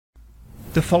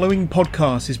The following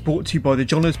podcast is brought to you by the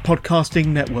Johners Podcasting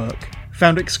Network,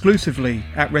 found exclusively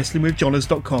at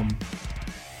wrestlingwithjohners.com.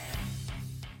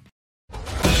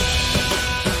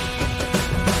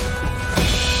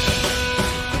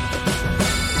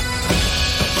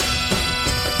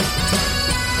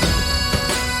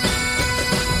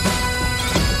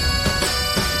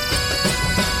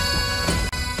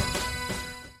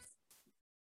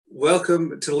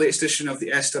 Welcome to the latest edition of the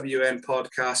SWN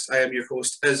podcast. I am your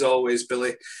host, as always,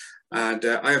 Billy, and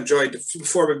I am joined,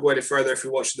 before we go any further, if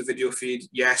you're watching the video feed,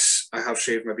 yes, I have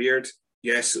shaved my beard.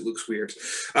 Yes, it looks weird.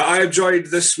 I am joined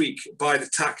this week by the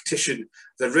Tactician,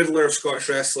 the Riddler of Scottish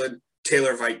Wrestling,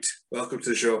 Taylor Vite. Welcome to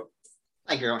the show.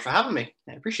 Thank you very much for having me.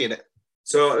 I appreciate it.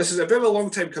 So this is a bit of a long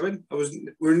time coming.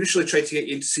 We were initially trying to get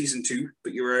you into season 2,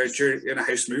 but you were in a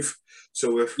house move.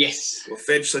 So we've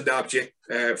eventually nabbed you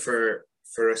for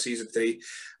a season 3.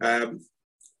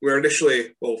 We're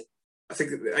initially, I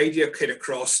think the idea kind of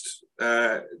crossed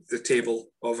the table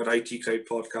of an IT Crowd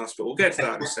podcast, but we'll get to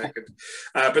that in a second.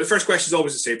 But the first question is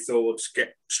always the same, so we'll just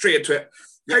get straight into it.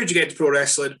 How did you get into pro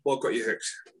wrestling? What got you hooked?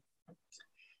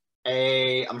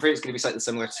 I'm afraid it's going to be slightly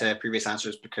similar to previous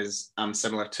answers because I'm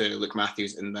similar to Luke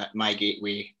Matthews in that my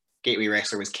gateway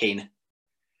wrestler was Kane.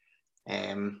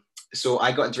 So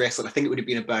I got into wrestling, I think it would have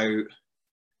been about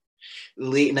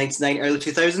late 99, early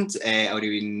 2000. I would have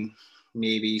been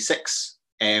maybe 6.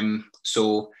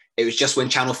 So it was just when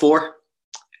Channel 4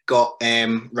 got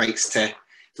rights to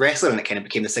wrestling, and it kind of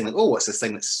became this thing like, oh, what's this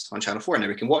thing that's on Channel 4? Now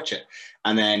we can watch it.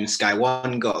 And then Sky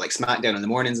 1 got like SmackDown in the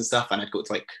mornings and stuff, and I'd go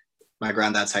to like my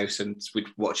granddad's house and we'd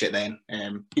watch it then.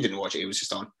 He didn't watch it, it was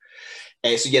just on.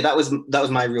 So yeah, that was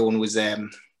my real one, was it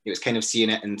was kind of seeing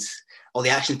it, and all the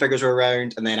action figures were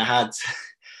around, and then I had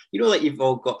you know, like you've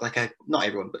all got like not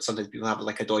everyone, but sometimes people have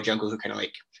like a dodgy uncle who kind of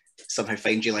like somehow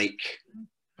find you like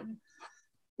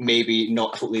maybe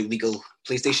not totally legal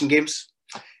PlayStation games,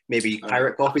 maybe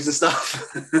pirate copies and stuff.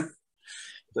 It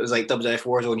was like WWF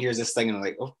Warzone, here's this thing, and I'm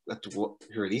like, oh,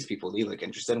 who are these people? Are they like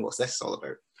interested in what's this all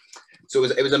about? So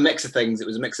it was a mix of things. It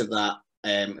was a mix of that.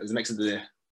 It was a mix of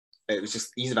it was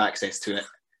just ease of access to it,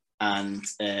 and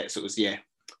so it was I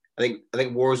think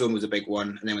Warzone was a big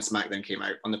one, and then when SmackDown came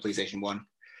out on the PlayStation 1.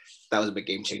 That was a big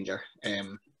game changer.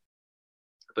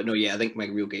 But no, I think my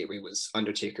real gateway was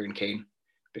Undertaker and Kane,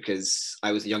 because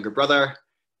I was the younger brother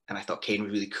and I thought Kane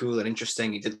was really cool and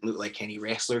interesting. He didn't look like any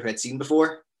wrestler who I'd seen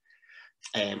before.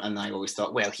 And I always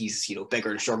thought, well, he's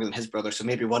bigger and stronger than his brother, so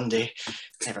maybe one day.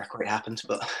 Never quite happened,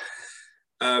 but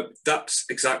that's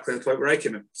exactly the point where I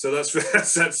came in. So that's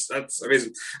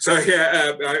amazing. So I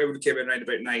came in around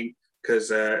about 9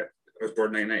 because I was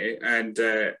born in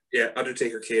 1990, and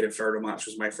Undertaker Kane Inferno match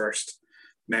was my first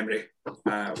memory,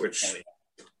 which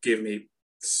gave me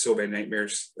so many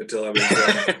nightmares until I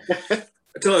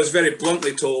was very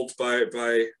bluntly told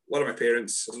by one of my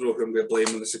parents, I don't know who I'm going to blame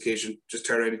on this occasion, just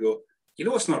turn around and go, you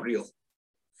know, it's not real.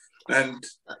 And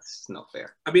that's not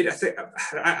fair. I mean, I think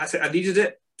I needed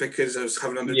it because I was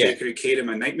having Undertaker and Kane in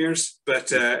my nightmares,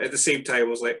 but at the same time I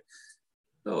was like,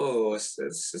 no,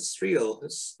 it's real.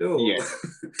 It's no. Yeah.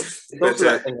 It's also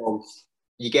that thing of,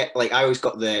 you get like, I always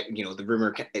got the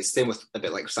rumor. It's same with a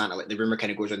bit like Santa. Like the rumor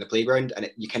kind of goes around the playground,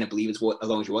 and you kind of believe it's what, as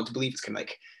long as you want to believe. It's kind of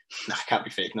like, nah, it can't be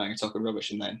fake. No, you're talking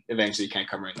rubbish, and then eventually you kind of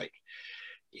come around like,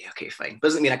 yeah, okay, fine.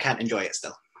 Doesn't mean I can't enjoy it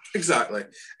still. Exactly.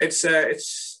 It's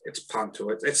panto.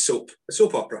 It's soap. It's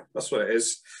soap opera. That's what it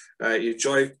is. You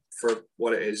enjoy for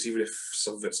what it is, even if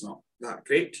some of it's not that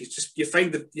great. You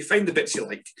find the bits you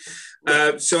like.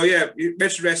 So you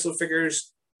mentioned wrestling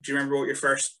figures. Do you remember what your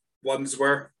first ones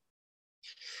were?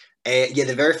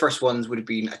 The very first ones would have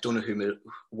been, I don't know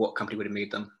what company would have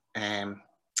made them. I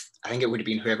think it would have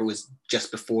been whoever was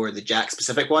just before the Jack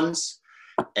specific ones.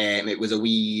 It was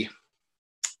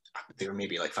they were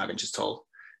maybe like 5 inches tall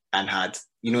and had,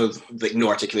 like no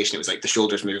articulation. It was like the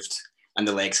shoulders moved and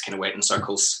the legs kind of went in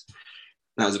circles.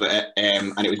 That was about it.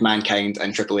 And it was Mankind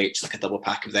and Triple H, like a double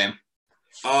pack of them.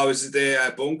 Oh, was it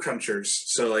the bone crunchers?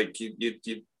 So like you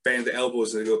bend the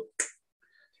elbows and they go.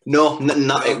 No,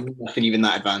 nothing even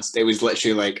that advanced. It was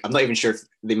literally like, I'm not even sure if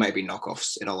they might be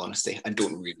knockoffs, in all honesty. I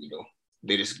don't really know.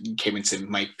 They just came into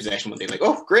my possession one day like,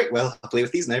 oh, great, well, I'll play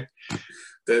with these now.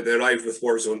 They arrived with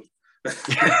Warzone.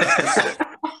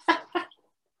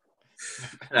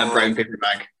 And a brown paper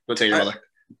bag. Go tell your mother.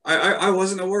 I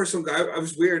wasn't a Warzone guy. I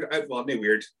was weird. Not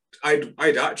weird. I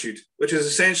had Attitude, which is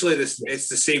essentially this. It's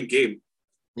the same game,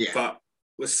 but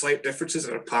with slight differences.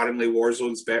 And apparently,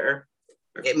 Warzone's better.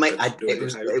 It might.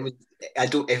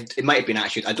 It might have been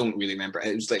Attitude. I don't really remember.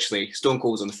 It was literally Stone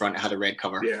Cold was on the front. It had a red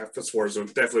cover. Yeah, that's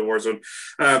Warzone. Definitely Warzone.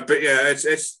 But yeah,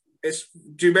 it's.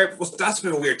 Do you remember? Well, that's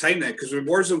been a weird time then, because when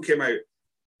Warzone came out,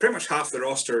 pretty much half the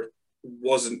roster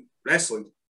wasn't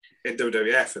wrestling in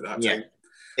WWF at that time.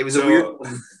 It was a weird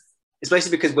one,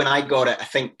 especially because when I got it, I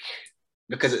think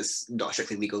because it's not a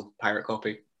strictly legal pirate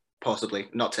copy, possibly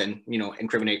not to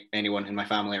incriminate anyone in my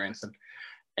family or anything.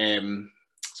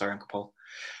 Sorry, Uncle Paul,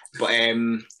 but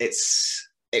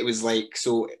it was like,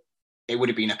 so it would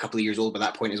have been a couple of years old by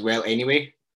that point as well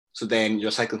anyway. So then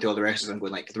you're cycling through all the wrestlers and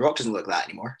going like, The Rock doesn't look like that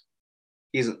anymore.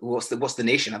 He isn't. What's the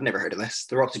Nation? I've never heard of this.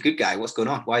 The Rock's a good guy. What's going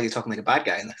on? Why is he talking like a bad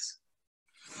guy in this?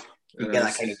 You get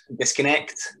that kind of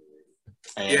disconnect.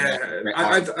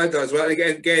 I do as well.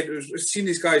 Again, seeing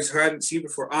these guys who I hadn't seen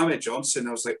before. Ahmed Johnson,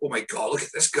 I was like, oh my God, look at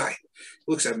this guy. He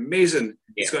looks amazing.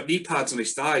 Yeah. He's got knee pads on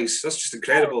his thighs. That's just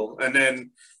incredible. And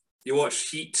then you watch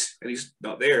Heat and he's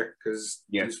not there because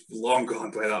he's long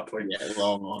gone by that point. Yeah,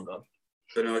 long gone.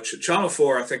 But no, Channel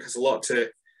 4, I think, has a lot to...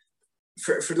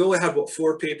 For they only had,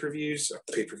 4 pay-per-views?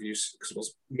 Pay-per-views,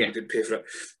 because we didn't pay for it.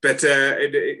 But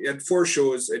it had 4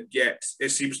 shows, and yet it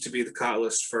seems to be the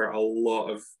catalyst for a lot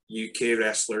of UK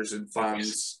wrestlers and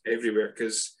fans everywhere,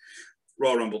 because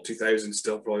Royal Rumble 2000 is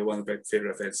still probably one of my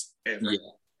favourite events ever. Yeah,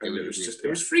 it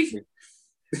was free.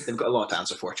 They've got a lot to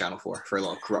answer for, Channel 4, for a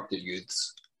lot of corrupted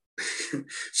youths.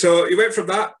 So you went from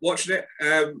that, watching it.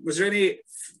 Was there any...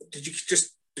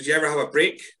 Did you ever have a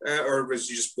break, or was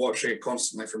you just watching it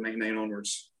constantly from 99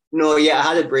 onwards? No, yeah,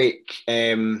 I had a break.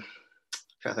 I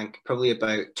think probably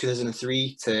about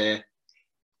 2003 to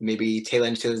maybe tail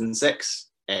end 2006,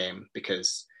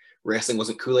 because wrestling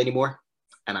wasn't cool anymore,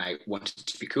 and I wanted it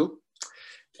to be cool,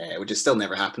 which has still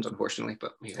never happened, unfortunately.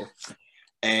 But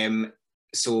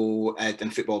so then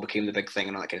football became the big thing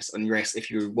and all that kind of stuff. And if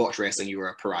you watch wrestling, you were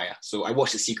a pariah. So I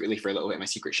watched it secretly for a little bit, my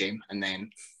secret shame, and then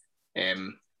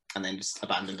just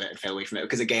abandoned it and fell away from it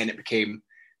because, again, I think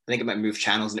it might move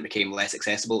channels and it became less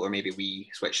accessible, or maybe we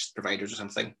switched providers or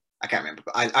something. I can't remember,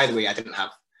 but either way, I didn't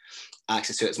have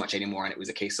access to it as much anymore, and it was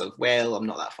a case of, well, I'm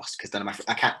not that fussed because then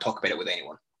I can't talk about it with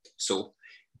anyone. So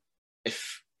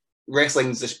if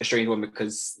wrestling's a strange one,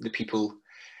 because the people,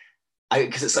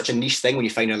 because it's such a niche thing, when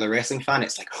you find another wrestling fan,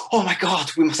 it's like, oh my God,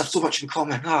 we must have so much in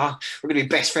common. We're going to be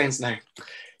best friends now.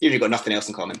 You've got nothing else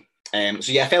in common.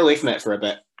 So yeah, I fell away from it for a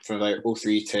bit, from about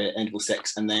 03 to end of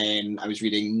 06, and then I was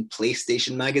reading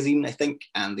PlayStation magazine, I think,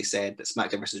 and they said that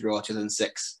SmackDown vs. Raw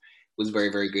 2006 was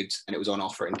very, very good, and it was on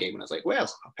offer in game, and I was like,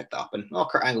 well, I'll pick that up, and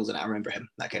Kurt Angle's in it, I remember him,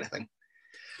 that kind of thing.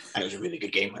 And it was a really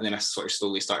good game, and then I sort of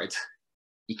slowly started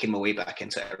eking my way back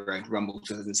into it around Rumble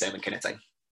 2007 kind of thing.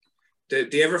 Do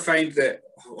you ever find that,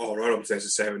 Rumble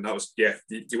 2007, that was,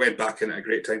 you went back in at a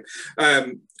great time.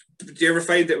 Do you ever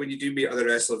find that when you do meet other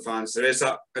wrestling fans, there is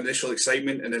that initial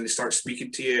excitement, and then they start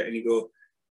speaking to you, and you go,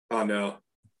 "Oh no,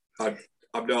 I'm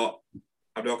not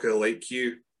going to like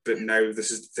you, but now this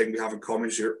is the thing we have in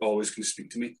common. So you're always going to speak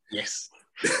to me." Yes,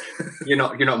 you're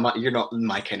not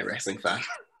my kind of wrestling fan.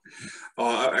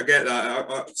 Oh, I get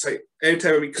that. It's like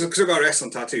anytime because I've got a wrestling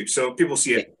tattoo, so people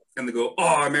see it and they go, "Oh,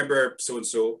 I remember so and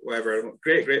so, whatever." I'm like,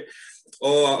 great.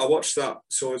 Oh, I watched that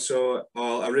so and so.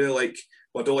 Oh, I really like.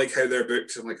 Well, I don't like how they're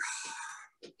booked. I'm like,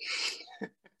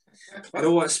 I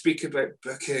don't want to speak about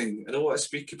booking. I don't want to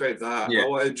speak about that. I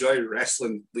want to enjoy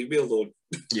wrestling. Leave me alone.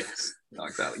 Yes, no,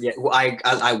 exactly. Yeah, well,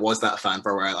 I was that fan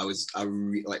for a while. I was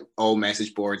like all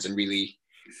message boards and really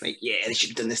like, they should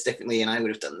have done this differently, and I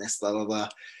would have done this, blah blah blah.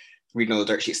 Reading all the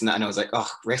dirt sheets and that, and I was like,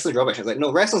 wrestling's rubbish. I was like,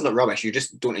 no, wrestling's not rubbish. You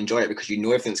just don't enjoy it because you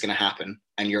know everything's going to happen,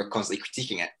 and you're constantly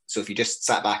critiquing it. So if you just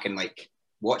sat back and like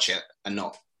watch it and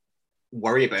not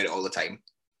worry about it all the time,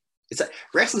 it's like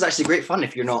wrestling's actually great fun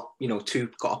if you're not too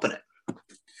caught up in it.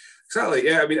 Exactly.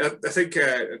 Yeah, I mean, I think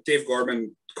Dave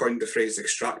Gorman coined the phrase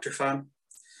 "extractor fan,"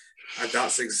 and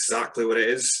that's exactly what it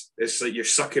is. It's like you're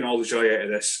sucking all the joy out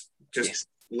of this. Just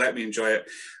let me enjoy it.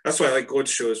 That's why I like going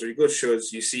to shows. When you go to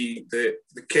shows, you see the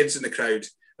kids in the crowd.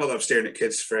 Not that I'm staring at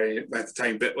kids for any amount of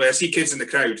time, but when I see kids in the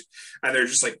crowd and they're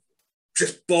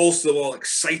just balls to the wall,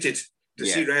 excited to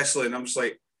see wrestling, I'm just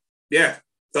like,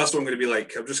 that's what I'm going to be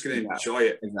like. I'm just going to enjoy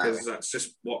it because that's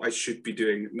just what I should be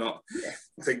doing. I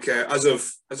think as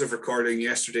of recording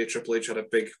yesterday, Triple H had a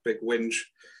big whinge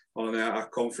on a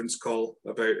conference call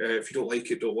about if you don't like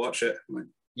it, don't watch it. I'm like,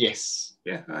 yes.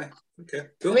 Yeah. Aye. Okay.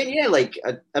 Cool. I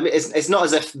mean, it's not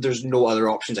as if there's no other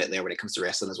options out there when it comes to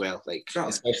wrestling as well. Like,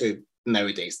 especially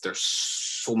nowadays, there's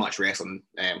so much wrestling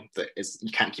that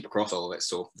you can't keep across all of it.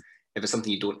 So if it's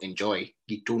something you don't enjoy,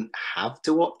 you don't have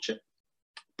to watch it.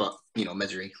 But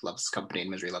misery loves company, and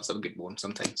misery loves a good one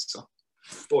sometimes. So.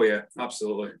 Oh yeah,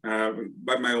 absolutely.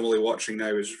 My only watching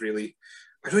now is really,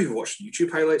 I don't even watch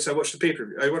YouTube highlights. I watch the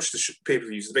pay-per-view. I watch the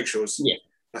pay-per-views, the big shows. Yeah,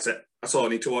 that's it. That's all I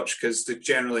need to watch because they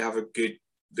generally have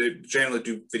they generally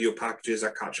do video packages.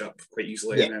 I catch up quite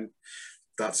easily, and then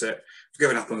that's it.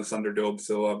 given up on the Thunderdome,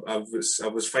 so I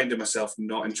was finding myself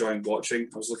not enjoying watching.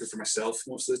 I was looking for myself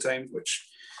most of the time, which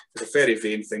is a very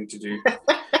vain thing to do.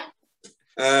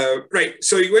 Right,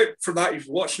 so you went from that, you've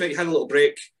watched it, you had a little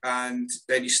break, and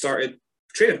then you started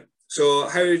training. So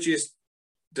how did you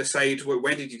decide,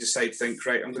 when did you decide, think,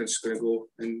 right, I'm just going to go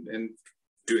and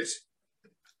do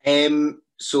it?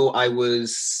 So I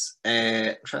was,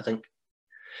 I'm trying to think.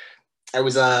 I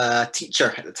was a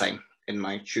teacher at the time in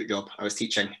my shoot job. I was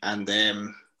teaching, and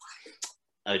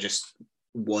I just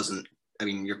wasn't, I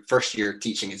mean, your first year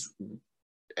teaching is,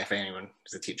 if anyone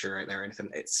is a teacher right there or anything,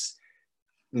 it's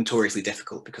notoriously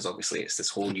difficult because obviously it's this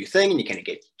whole new thing and you kind of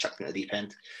get chucked into the deep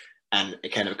end and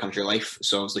it kind of becomes your life.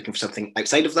 So I was looking for something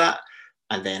outside of that,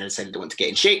 and then I decided I want to get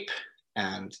in shape.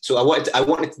 And so I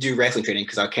wanted to do wrestling training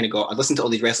because I listened to all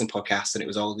these wrestling podcasts, and it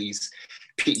was all these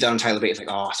Pete Dunne, Tyler Bates, like,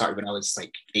 oh, I started when I was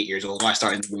like 8 years old. I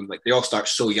started when, like, they all start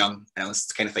so young. And I was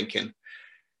kind of thinking,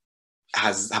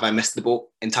 have I missed the boat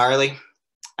entirely?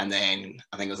 And then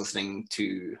I think I was listening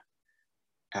to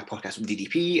a podcast with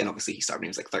DDP, and obviously he started when he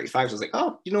was like 35. So I was like,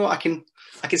 oh, you know what, I can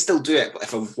still do it, but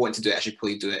if I want to do it, I should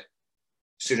probably do it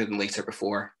sooner than later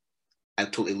before I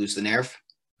totally lose the nerve.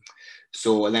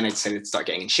 So and then I decided to start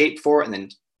getting in shape for it, and then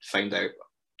found out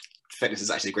fitness is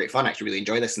actually great fun. I actually really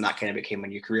enjoy this, and that kind of became my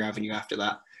new career avenue after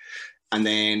that. And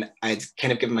then I'd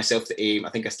kind of given myself the aim. I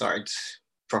think I started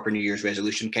proper New Year's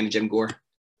resolution, kind of Jim Gore.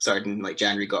 Started in like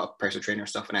January, got a personal trainer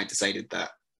stuff, and I decided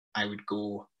that I would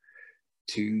go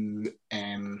to,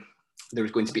 there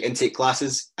was going to be intake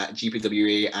classes at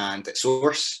GPWA and at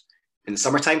Source in the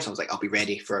summertime. So I was like, I'll be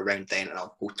ready for around then, and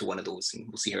I'll go to one of those and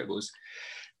we'll see how it goes.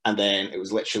 And then it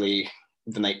was literally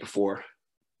the night before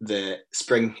the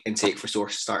spring intake for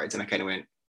Source started, and I kind of went,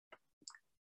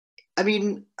 I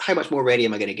mean, how much more ready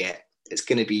am I going to get? It's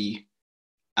going to be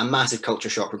a massive culture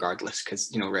shock regardless,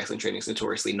 because, you know, wrestling training is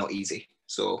notoriously not easy.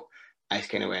 So I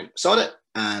kind of went, sod it,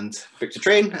 and booked a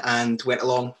train and went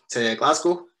along to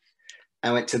Glasgow.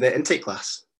 I went to the intake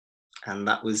class, and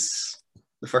that was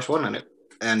the first one on it,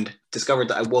 and discovered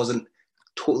that I wasn't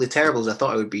totally terrible as I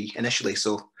thought I would be initially.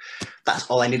 So that's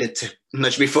all I needed to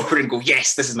nudge me forward and go,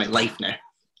 yes, this is my life now.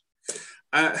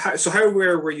 So how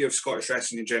aware were you of Scottish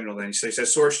wrestling in general then? So you said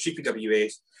Source, GPWA.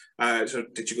 So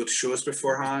did you go to shows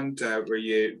beforehand? Were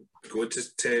you going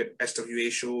to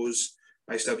SWA shows,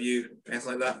 ISW, anything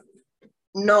like that?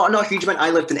 No, not a huge amount.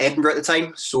 I lived in Edinburgh at the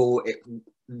time, so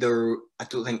I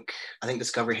think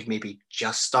Discovery had maybe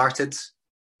just started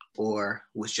or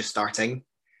was just starting.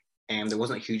 There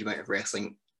wasn't a huge amount of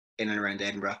wrestling in and around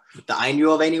Edinburgh that I knew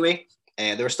of anyway.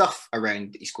 There was stuff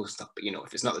around the East Coast and stuff, but, you know,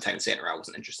 if it's not the town centre, I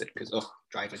wasn't interested because,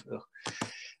 driving.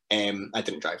 I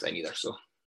didn't drive then either, so.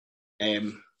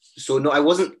 So no, there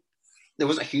wasn't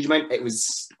a huge amount. It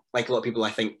was, like a lot of people, I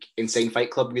think, Insane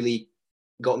Fight Club really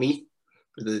got me.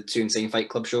 The two Insane Fight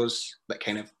Club shows that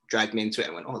kind of dragged me into it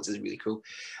and went, oh, this is really cool.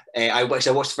 I watched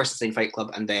the first Insane Fight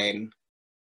Club, and then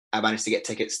I managed to get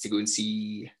tickets to go and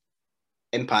see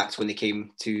Impact when they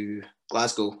came to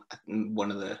Glasgow, when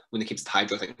they came to the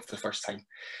Hydro, I think, for the first time.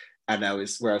 And I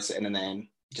was sitting, and then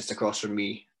just across from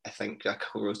me, I think a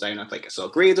couple rows down, I saw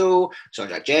Grado, saw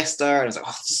Jack Jester, and I was like,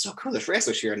 oh, this is so cool, there's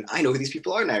wrestlers here, and I know who these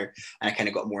people are now. And I kind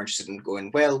of got more interested in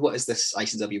going, well, what is this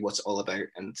ICW, what's it all about?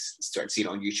 And started seeing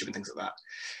it on YouTube and things like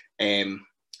that.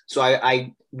 So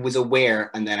I was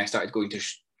aware, and then I started going to a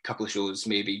couple of shows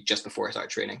maybe just before I started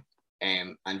training.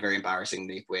 And very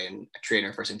embarrassingly, when a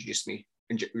trainer first introduced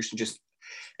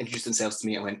themselves to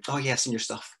me, I went, oh yeah, I've seen your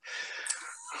stuff.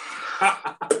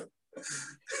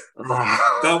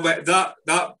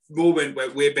 that moment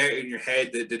went way better in your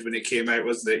head than it did when it came out,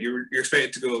 wasn't it? You're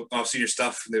expected to go, oh, I've seen your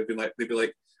stuff, and they'd be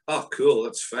like, oh, cool,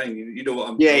 that's fine. You know what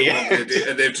I'm going to do,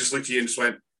 and they've just looked at you and just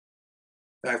went,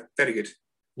 very good.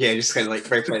 Yeah, just kind of like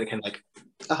very politely, kind of like,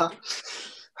 I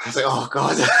was like, oh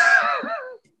god.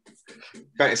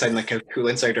 Trying to sound like a cool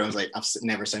insider, I was like, I've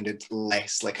never sounded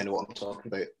less like I know what I'm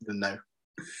talking about than now.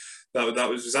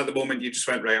 Was that the moment you just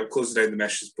went, right, I'm closing down the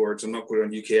meshes boards, I'm not going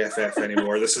on UKFF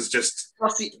anymore, this is just... Well,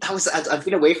 see, I've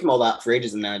been away from all that for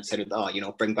ages, and now I decided,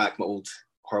 bring back my old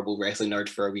horrible wrestling nerd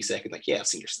for a wee second, like, yeah, I've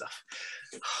seen your stuff.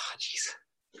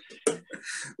 Jeez.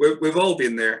 We've all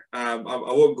been there. I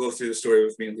won't go through the story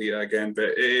with me and Leah again, but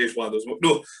it is one of those.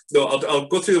 No, I'll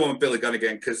go through the one with Billy Gunn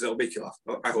again because it'll make you laugh,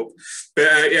 I hope.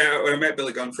 But when I met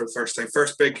Billy Gunn for the first time,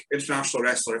 first big international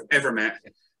wrestler I've ever met,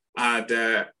 and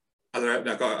I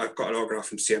got an autograph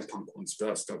from CM Punk once, but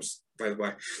that was by the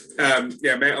way.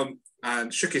 Met him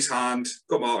and shook his hand,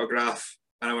 got my autograph,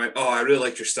 and I went, oh, I really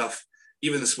liked your stuff,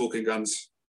 even the smoking guns.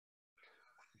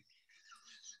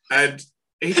 And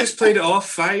he just played it off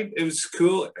fine. It was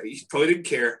cool. He probably didn't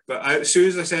care. But as soon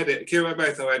as I said it came out of my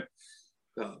mouth, I went,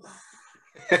 oh.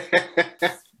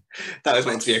 That was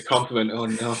meant to be a compliment. Oh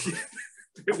no.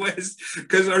 It was,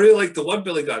 because I really like the one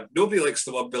Billy Gunn. Nobody likes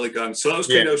the one Billy Gunn, so that was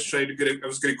kind of I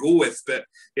was going to go with. But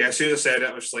yeah, as soon as I said it,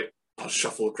 I was just like, I'll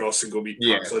shuffle across and go meet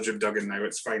Jim Duggan now.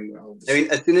 It's fine. I mean,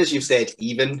 as soon as you've said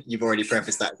even, you've already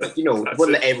prefaced that. But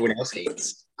one that everyone else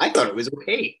hates. I thought it was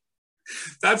okay.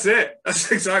 That's it.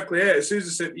 That's exactly it. As soon as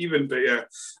I said even, but yeah,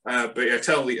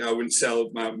 tell Lita I wouldn't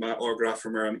sell my autograph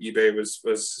from her on eBay was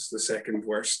the second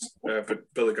worst. But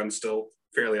Billy Gunn's still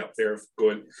fairly up there of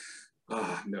going,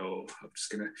 no, I'm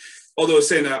just gonna. Although I was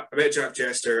saying that, I met Jack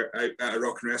Jester at a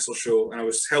rock and wrestle show, and I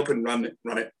was helping run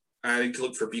it. I need to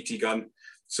look for BT Gunn,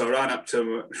 so I ran up to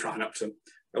him.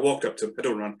 I walked up to him. I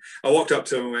don't run. I walked up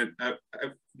to him and went, "Do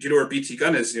you know where BT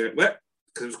Gunn is?" And he went, "What?"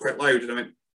 Because it was quite loud, and I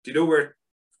went, "Do you know where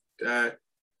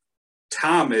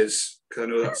Tam is?" Because I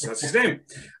know that's his name.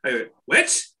 I went,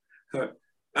 "What?" I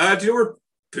went, "Do you know where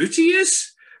Booty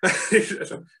is?"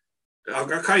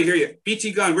 I can't hear you.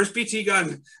 BT Gunn, where's BT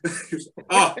Gunn? He's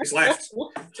left.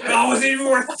 Was it even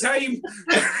worth the time?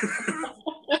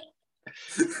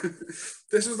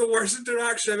 This is the worst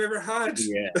interaction I've ever had.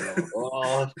 Yeah.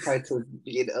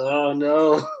 Oh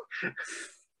no.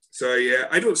 So yeah,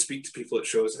 I don't speak to people at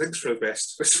shows. I think it's for the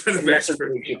best. It's for the best.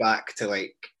 Takes you back to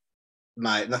like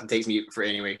nothing takes me for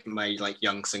anyway. My like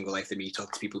young single life, to me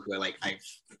talk to people who are like I've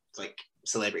like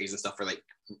celebrities and stuff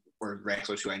or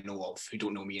wrestlers who I know of who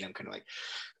don't know me, and I'm kind of like,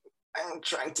 I'm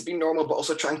trying to be normal but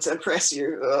also trying to impress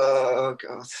you. Oh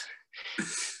god.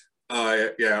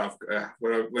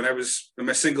 When I was in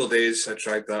my single days, I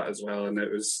tried that as well, and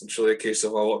it was literally a case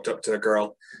of I walked up to a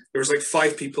girl. There was like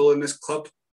 5 people in this club,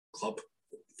 for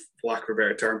lack of a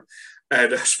better term, and I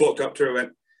just walked up to her and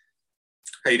went,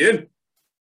 "How you doing?"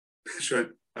 She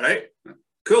went, "All right,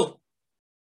 cool."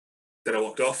 Then I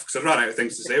walked off because I ran out of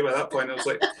things to say by that point. I was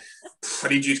like, I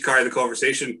need you to carry the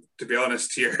conversation, to be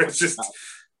honest here. It's just,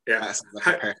 that's like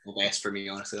a personal best for me,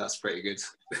 honestly. That's pretty good.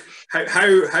 How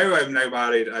I'm now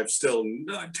married, I'm still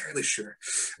not entirely sure.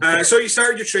 So you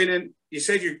started your training. You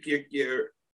said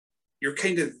you're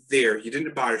kind of there. You didn't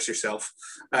embarrass yourself.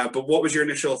 But what was your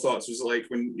initial thoughts? Was it like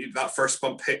when that first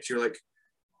bump hit, you're like,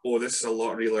 oh, this is a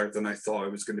lot realer than I thought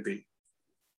it was going to be?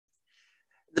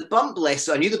 The bump less,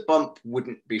 so I knew the bump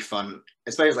wouldn't be fun,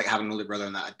 especially like having an older brother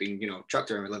and that I'd been,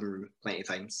 chucked around my living room plenty of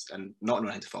times and not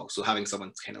knowing how to fall. So having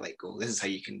someone to kind of like go, this is how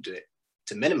you can do it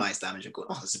to minimize damage, and go,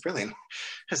 oh, this is brilliant.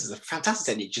 This is a fantastic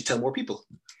technique. You should tell more people.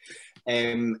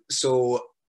 I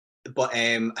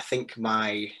think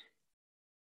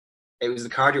it was the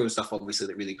cardio and stuff obviously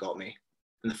that really got me.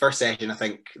 In the first session, I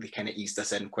think they kind of eased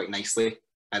us in quite nicely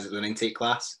as it was an intake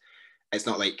class. It's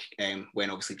not like when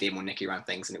obviously Damo and Nikki ran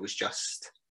things and it was just,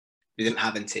 they didn't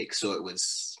have intake, so it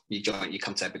was you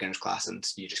come to a beginner's class and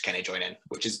you just kind of join in,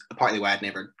 which is partly why I'd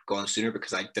never gone sooner,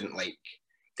 because I didn't like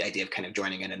the idea of kind of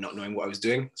joining in and not knowing what I was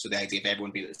doing. So the idea of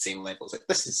everyone being at the same level was like,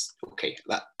 this is okay,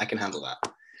 that I can handle that.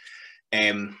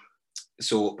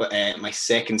 My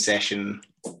second session,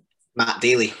 Matt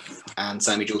Daly and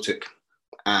Sammy Joe took,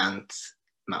 and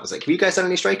Matt was like, have you guys done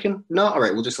any striking? No? All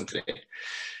right, we'll do some today.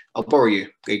 I'll borrow you.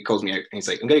 He calls me out and he's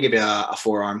like, I'm going to give you a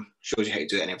forearm, shows you how to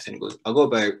do it and everything. He goes, I'll go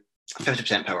about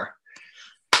 50% power.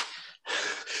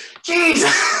 Jeez!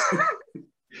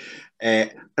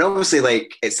 And obviously,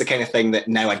 like, it's the kind of thing that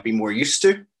now I'd be more used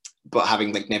to, but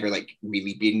having like never like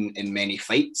really been in many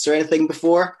fights or anything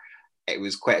before, it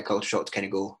was quite a culture shock to kind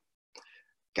of go,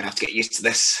 gonna have to get used to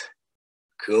this.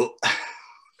 Cool.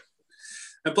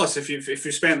 And plus, if you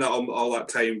spend that all that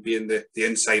time being the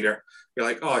insider, you're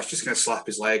like, oh, it's just going to slap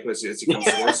his leg as he comes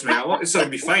towards me. It's going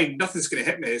to be fine. Nothing's going to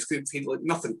hit me. It's going to feel like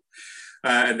nothing.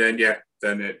 And then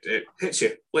it hits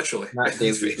you, literally. Matt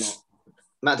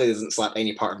Daly doesn't slap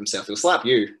any part of himself. He'll slap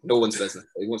you. No one's business.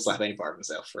 He won't slap any part of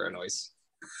himself for a noise.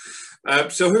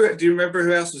 So do you remember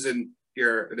who else was in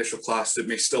your initial class that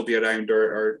may still be around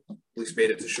or at least made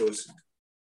it to shows?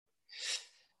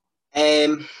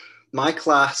 My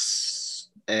class,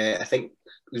 I think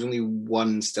there's only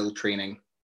one still training,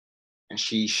 and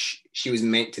she was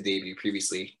meant to debut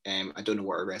previously. I don't know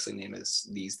what her wrestling name is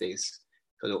these days.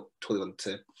 So I don't totally want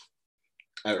to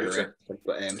out her,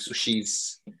 but so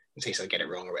she's, in case I get it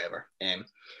wrong or whatever.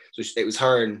 So it was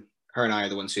her and I are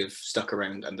the ones who have stuck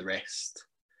around, and the rest,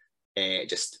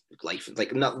 just life,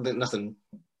 like nothing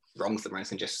wrong with them or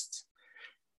anything. Just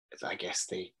I guess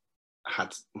they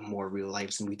had more real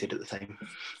lives than we did at the time,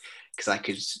 because I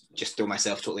could just throw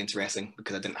myself totally into wrestling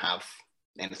because I didn't have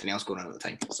anything else going on at the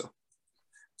time.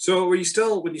 So were you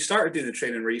still, when you started doing the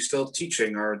training, were you still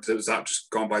teaching, or was that just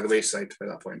gone by the wayside by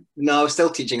that point? No, I was still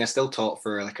teaching. I still taught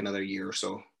for like another year or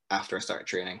so after I started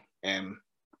training,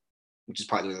 which is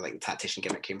partly where like the tactician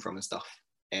gimmick came from and stuff.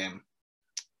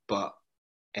 But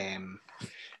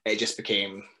it just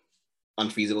became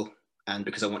unfeasible. And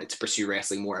because I wanted to pursue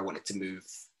wrestling more, I wanted to move.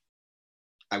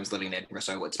 I was living in Edinburgh,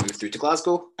 so I wanted to move through to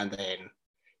Glasgow. And then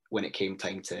when it came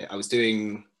time to, I was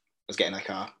getting like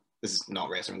this is not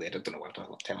wrestling related, I don't know what I'm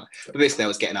talking about, but basically I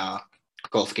was getting a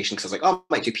qualification because I was like, oh,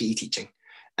 I might do PE teaching.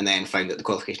 And then found that the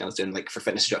qualification I was doing, like for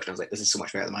fitness instruction, I was like, this is so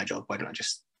much better than my job. Why don't I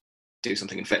just do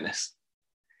something in fitness?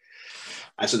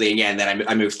 And so then, and then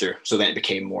I moved through. So then it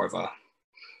became more of a,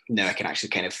 now I can actually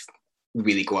kind of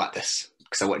really go at this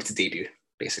because I wanted to debut,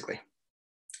 basically.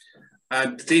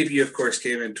 And the debut, of course,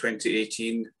 came in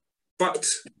 2018, but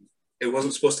it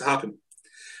wasn't supposed to happen.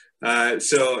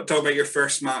 So talk about your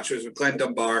first match. It was with Glenn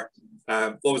Dunbar.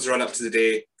 What was the run up to the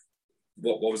day?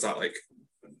 What was that like?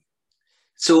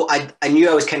 So I knew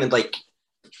I was kind of like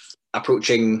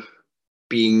approaching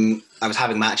I was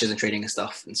having matches and training and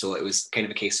stuff. And so it was kind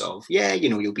of a case of, you're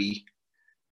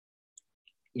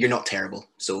not terrible.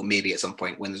 So maybe at some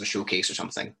point when there's a showcase or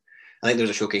something, I think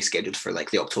there's a showcase scheduled for like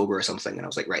the October or something. And I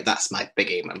was like, right, that's my big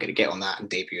aim. I'm going to get on that and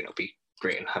debut and it'll be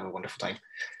great and have a wonderful time.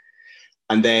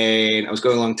 And then I was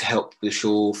going along to help the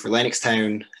show for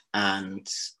Lennoxtown, and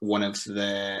one of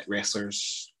the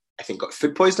wrestlers, I think, got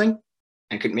food poisoning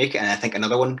and couldn't make it. And I think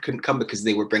another one couldn't come because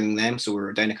they were bringing them. So we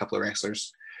were down a couple of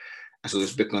wrestlers. And so it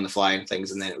was booking on the fly and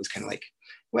things. And then it was kind of like,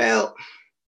 well,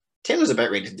 Taylor's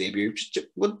about ready to debut.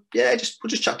 We'll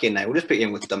just chuck you in now. We'll just put you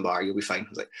in with Dunbar. You'll be fine. I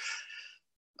was like,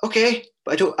 okay,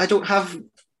 but I don't have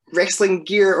wrestling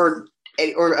gear or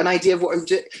an idea of what I'm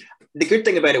doing. The good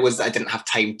thing about it was that I didn't have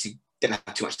too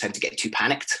much time to get too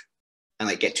panicked and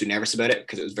like get too nervous about it,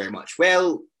 because it was very much,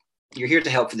 well, you're here to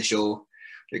help for the show.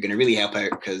 You're going to really help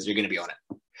out because you're going to be on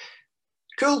it.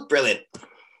 Cool, brilliant.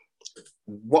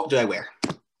 What do I wear?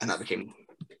 And that became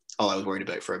all I was worried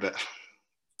about for a bit.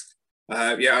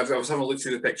 I was having a look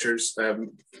through the pictures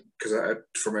because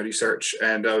for my research,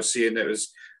 and I was seeing it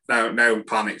was now I'm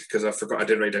panicked because I forgot I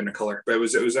did write down the color, but it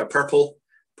was a purple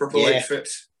outfit,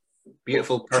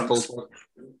 beautiful purple.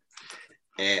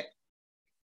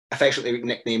 Affectionately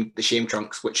nicknamed the Shame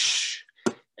Trunks, which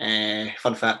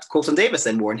fun fact, Colton Davis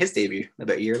then wore in his debut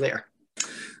about a year later.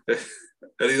 Are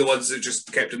they the ones that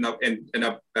just kept in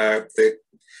the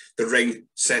ring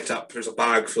set up? There's a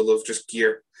bag full of just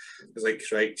gear. It's like,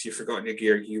 right, you've forgotten your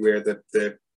gear, you wear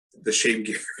the shame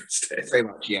gear instead. Very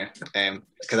much, yeah.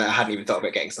 Because I hadn't even thought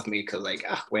about getting stuff made, because like,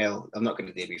 well, I'm not going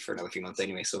to debut for another few months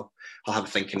anyway, so I'll have a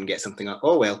think and get something up.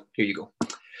 Oh well, here you go.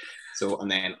 So,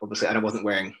 and then obviously, and I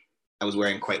was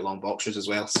wearing quite long boxers as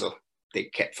well, so they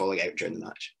kept falling out during the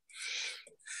match.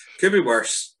 Could be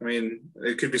worse. I mean,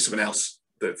 it could be someone else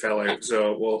that fell out.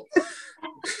 So, well,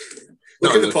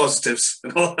 look at the positives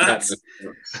and all that.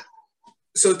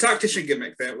 So the Tactician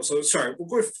gimmick then. So sorry, we'll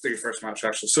go through your first match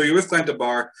actually. So you're with Glenn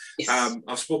Dunbar. Yes.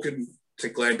 I've spoken to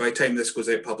Glenn. By the time this goes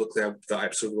out publicly, that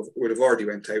episode would have already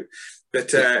went out.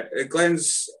 But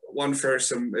Glenn's one for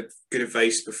some good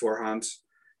advice beforehand.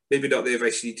 Maybe not the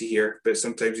advice you need to hear, but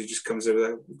sometimes he just comes out with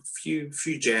a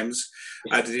few gems.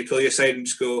 Did he pull you aside and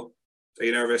just go, "Are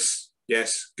you nervous?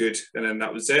 Yes, good." And then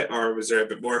that was it, or was there a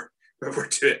bit more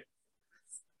to it?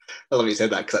 I love you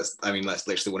said that, because that's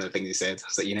literally one of the things he said.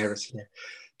 It's like, "You nervous? Yeah,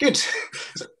 good."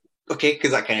 Okay,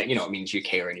 because that kind of, it means you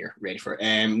care and you're ready for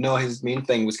it. No, his main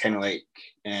thing was kind of like,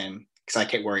 because I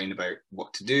kept worrying about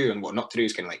what to do and what not to do.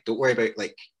 It's kind of like, don't worry about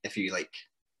like if you like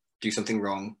do something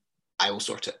wrong, I will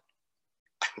sort it.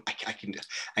 I can,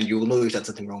 and you will know you've done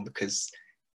something wrong because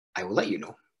I will let you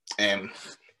know.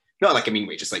 Not like a mean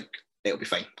way, just like it'll be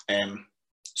fine.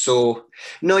 So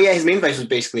no, yeah, his main advice was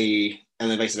basically, and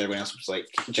the advice of everyone else was like,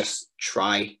 just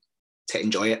try to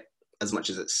enjoy it as much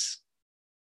as it's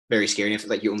very scary. If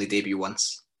like you only debut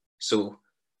once, so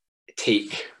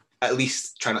at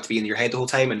least try not to be in your head the whole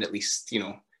time, and at least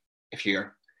if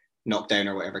you're knocked down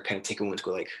or whatever, kind of take a moment to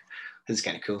go like, this is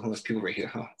kind of cool. There's people right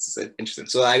here. Oh, it's interesting.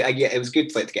 So I get, it was good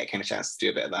to get kind of chance to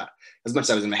do a bit of that. As much as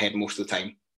I was in my head most of the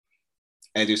time,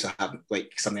 I do still have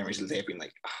like some memories of the day being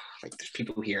like, like there's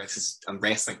people here. I'm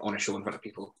wrestling on a show in front of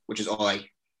people, which is all I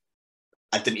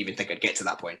didn't even think I'd get to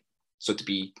that point. So to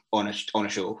be on a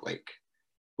show like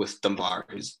with Dunbar,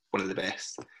 who's one of the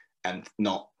best, and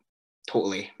not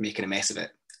totally making a mess of it,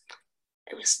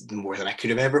 it was more than I could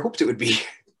have ever hoped it would be.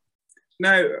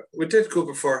 Now, we did go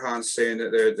beforehand saying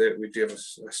that we do have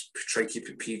try and keep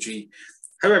it PG.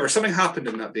 However, something happened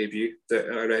in that debut that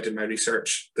I read in my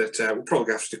research that we'll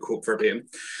probably have to quote verbatim.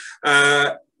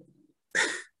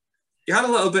 You had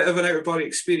a little bit of an out-of-body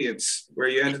experience where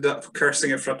you ended up cursing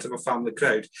in front of a family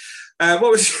crowd.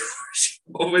 What was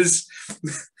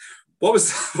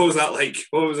that like?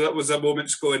 What was that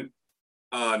moment going,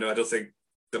 oh no, I don't think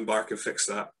Dunbar can fix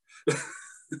that?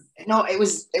 No, it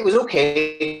was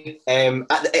okay.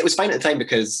 It was fine at the time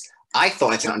because I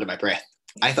thought I'd said it under my breath.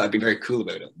 I thought I'd be very cool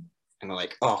about it. And we're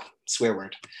like, oh, swear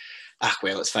word. Ah,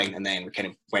 well, it's fine. And then we kind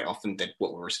of went off and did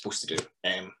what we were supposed to do.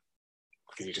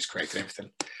 Because he just corrected everything.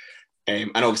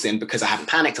 And obviously, and because I hadn't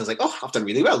panicked, I was like, oh, I've done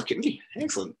really well. Look at me.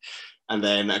 Excellent. And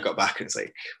then I got back and it's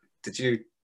like, did you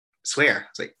swear?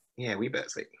 It's like, yeah, a wee bit.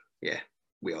 It's like, yeah,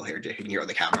 we all heard you. You can hear it on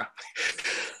the camera.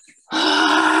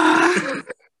 I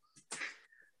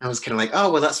was kind of like,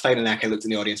 oh, well, that's fine. And then I looked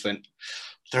in the audience and went,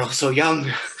 they're all so young.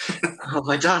 What have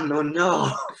I done? Oh,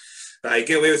 no. I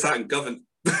get away with that in Govan.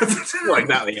 Well,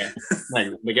 exactly, yeah.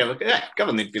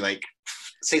 Govan, they'd be like,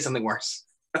 say something worse.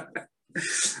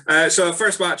 So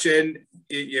first match in,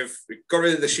 you've got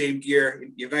rid of the shame gear.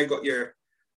 You've now got you're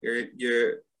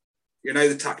now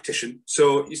the tactician.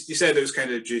 So you said it was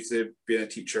kind of due to being a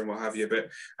teacher and what have you. But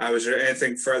was there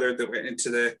anything further that went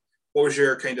into what was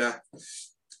your kind of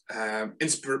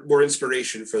more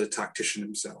inspiration for the tactician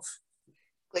himself?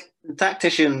 Like the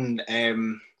tactician,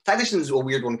 tactician's a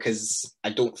weird one because I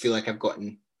don't feel like I've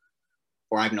gotten,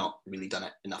 or I've not really done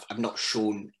it enough. I've not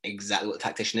shown exactly what the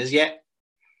tactician is yet.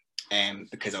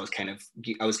 Because I was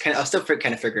still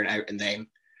kind of figuring it out, and then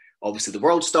obviously the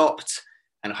world stopped,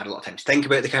 and I had a lot of time to think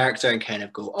about the character and kind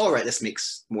of go, all right, this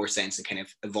makes more sense, and kind of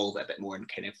evolve it a bit more and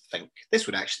kind of think this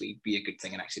would actually be a good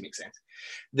thing and actually make sense.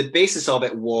 The basis of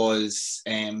it was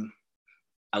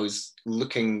I was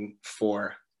looking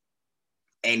for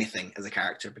anything as a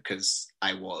character because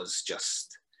I was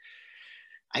just,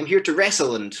 I'm here to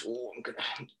wrestle and I'm gonna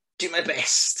do my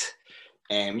best.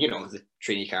 The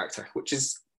trainee character, which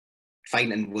is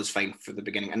fine and was fine for the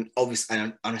beginning, and obviously,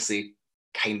 and honestly,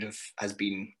 kind of has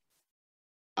been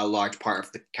a large part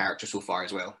of the character so far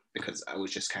as well, because I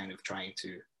was just kind of trying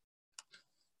to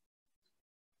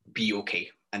be okay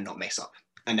and not mess up.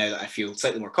 And now that I feel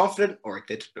slightly more confident, or I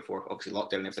did before, obviously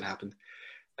lockdown and everything happened, I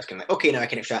was kind of like, okay, now I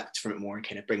can extract from it more and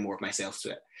kind of bring more of myself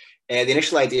to it. The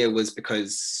initial idea was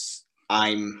because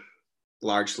I'm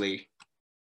largely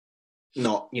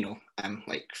not, I'm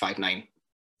like 5'9",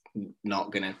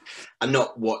 I'm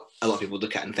not what a lot of people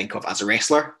look at and think of as a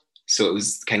wrestler. So it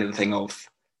was kind of the thing of,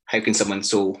 how can someone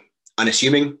so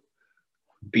unassuming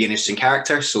be an interesting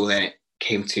character? So then it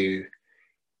came to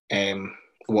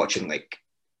watching, like,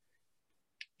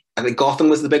 I think Gotham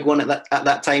was the big one at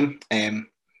that time. I'm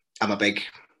a big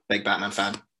Batman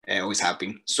fan. I always have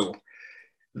been. So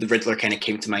the Riddler kind of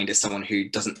came to mind as someone who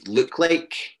doesn't look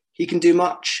like he can do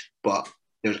much, but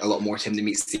there's a lot more to him than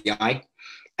meets the eye.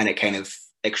 And it kind of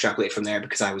extrapolated from there,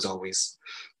 because I was always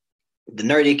the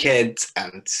nerdy kid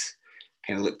and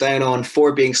kind of looked down on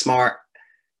for being smart,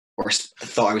 or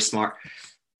thought I was smart.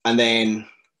 And then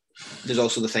there's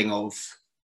also the thing of,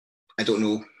 I don't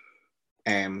know,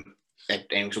 anyone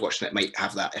who's watching it might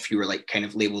have that, if you were like kind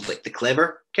of labeled like the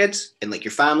clever kids in like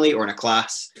your family or in a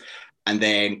class, and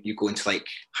then you go into like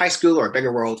high school or a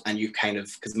bigger world, and you kind of,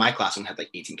 because my class only had like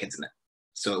 18 kids in it,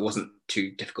 so it wasn't too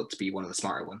difficult to be one of the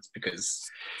smarter ones because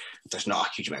there's not a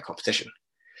huge amount of competition.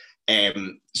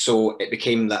 So it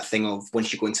became that thing of,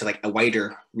 once you go into like a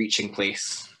wider reaching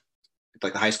place,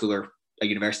 like the high school or a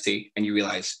university, and you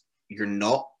realize you're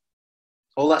not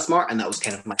all that smart. And that was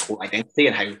kind of my whole identity,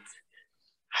 and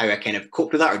how I kind of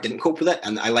coped with that or didn't cope with it.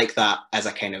 And I like that as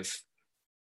a kind of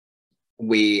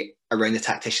way around the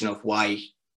tactician, of why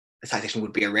the tactician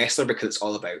would be a wrestler, because it's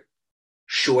all about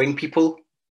showing people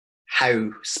how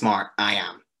smart I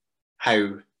am,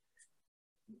 how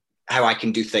I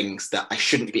can do things that I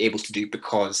shouldn't be able to do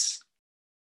because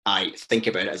I think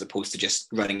about it, as opposed to just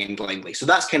running in blindly. So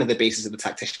that's kind of the basis of the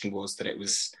tactician, was that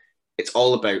it's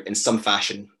all about, in some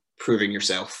fashion, proving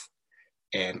yourself,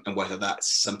 and whether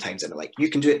that's sometimes in like, you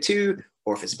can do it too,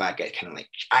 or if it's a bad guy, kind of like,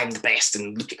 I'm the best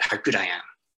and look at how good I am.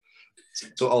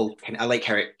 So I like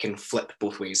how it can flip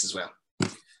both ways as well.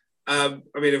 I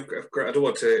mean, I don't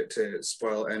want to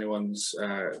spoil anyone's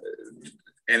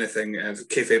anything.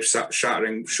 Kayfabe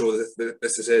shattering show that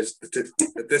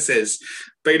this is,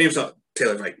 but your name's not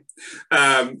Taylor Vite.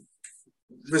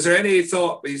 Was there any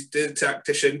thought, we did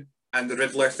Tactician and the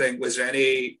Riddler thing, was there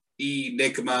any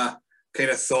enigma kind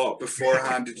of thought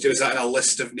beforehand? Was that in a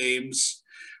list of names?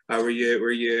 Were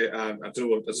you I don't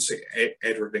know, I'll just say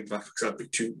Edward Nigma, because that'd be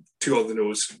too on the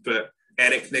nose, but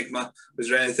Eric Nigma, was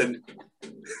there anything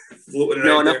floating around?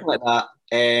 No, there? nothing like that.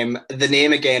 The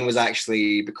name again was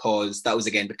actually because it was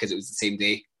the same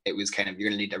day. It was kind of, you're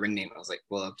going to need a ring name. I was like,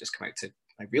 well, I've just come out to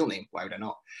my real name. Why would I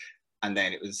not? And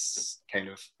then it was kind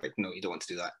of like, no, you don't want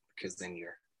to do that, because then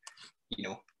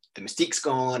the mystique's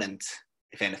gone. And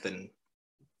if anything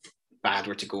bad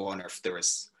were to go on, or if there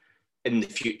was in the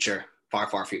future,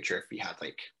 far future, if you had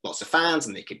like lots of fans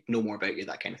and they could know more about you,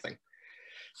 that kind of thing.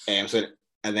 So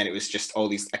and then it was just all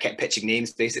these. I kept pitching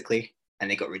names basically, and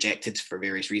they got rejected for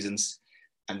various reasons.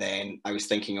 And then I was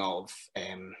thinking of,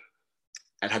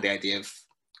 I'd had the idea of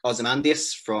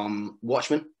Ozymandias from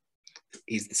Watchmen.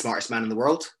 He's the smartest man in the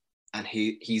world, and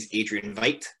he's Adrian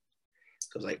Vite. So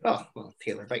I was like, oh well,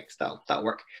 Taylor Vite, that'll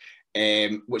work. So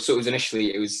it was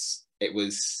initially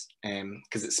because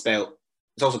it's spelled.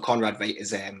 It's also Conrad Veidt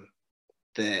is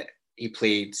he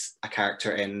played a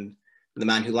character in The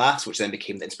Man Who Laughs, which then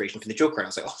became the inspiration for the Joker. And I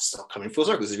was like, oh, it's all coming full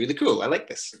circle. This is really cool. I like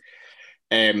this.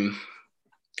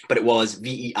 But it was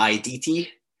Veidt,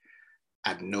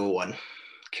 and no one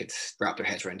could wrap their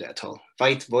heads around it at all.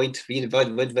 Vite. So I just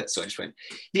went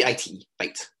Vite,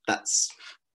 Vite. That's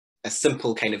as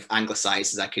simple kind of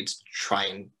anglicized as I could try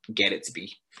and get it to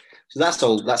be. So that's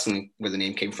where the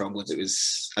name came from. It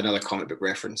was another comic book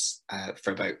reference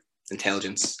for about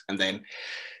intelligence, and then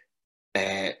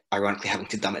ironically having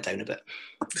to dumb it down a bit.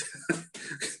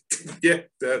 yeah,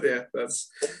 that's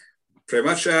pretty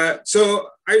much. So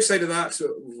outside of that,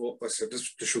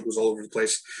 the show goes all over the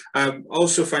place.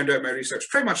 Also found out in my research,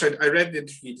 pretty much I read the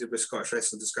interview you did with Scottish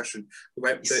Wrestling Discussion.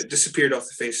 It disappeared off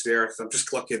the face of the earth. I'm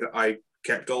just lucky that I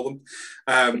kept all of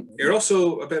them. You're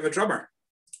also a bit of a drummer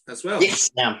as well. Yes,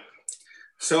 yeah.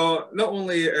 So not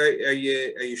only are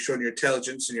you showing your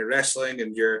intelligence and your wrestling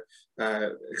and your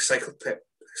encyclopedic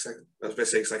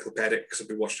because I've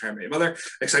been watching How I Met Your Mother,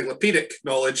 encyclopedic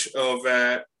knowledge of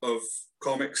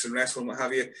comics and wrestling, what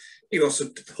have you. You can also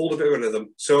hold a bit of a rhythm.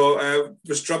 So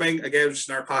was drumming again just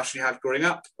another passion you had growing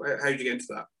up? How did you get into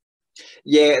that?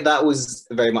 Yeah, that was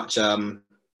very much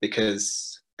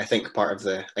because I think part of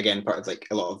like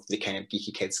a lot of the kind of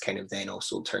geeky kids kind of then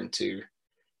also turned to.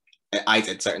 I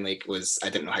did certainly I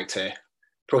didn't know how to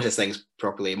process things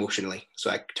properly emotionally,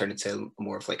 so I turned into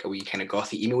more of like a wee kind of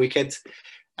gothy emo kid,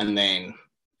 and then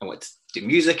I wanted to do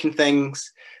music and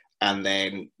things, and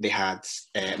then they had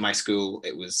at my school,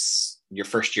 it was your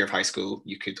first year of high school,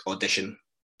 you could audition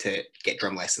to get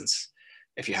drum lessons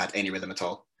if you had any rhythm at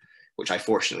all, which I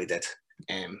fortunately did,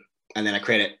 and then I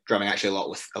credit drumming actually a lot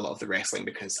with a lot of the wrestling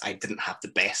because I didn't have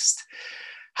the best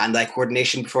hand-eye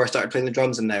coordination before I started playing the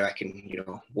drums, and now I can,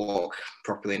 walk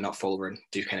properly and not fall over and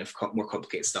do kind of more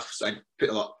complicated stuff. So I put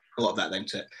a lot of that down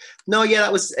to it. No, yeah,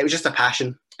 it was just a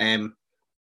passion.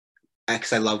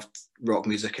 Because I loved rock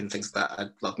music and things like that. I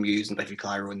loved Muse and Biffy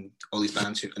Clyro and all these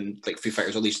bands and like Foo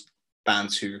Fighters, all these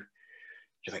bands who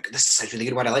you're like, this sounds really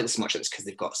good. Why do I like this so much? It's because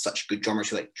they've got such good drummers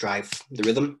who like drive the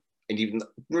rhythm, and even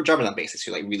we're drumming on basis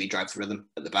who like really drives the rhythm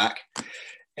at the back.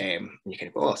 And you kind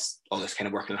of go, all this kind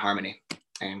of working in harmony.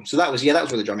 So that was where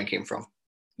the drumming came from,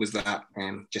 was that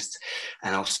and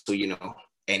also,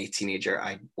 any teenager,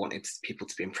 I wanted people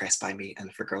to be impressed by me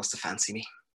and for girls to fancy me.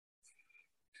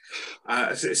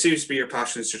 It seems to be your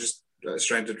passion is to just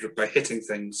surrounded by hitting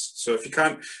things. So if you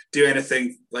can't do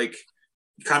anything, like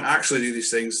you can't actually do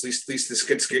these things, at least the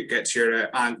skits get to your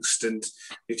angst and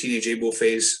your teenage emo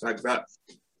phase, like that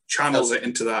channels it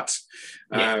into that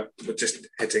with just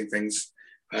hitting things.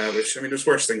 Which, I mean, there's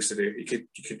worse things to do. You could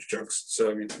do drugs.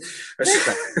 So I mean,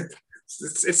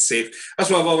 it's safe. That's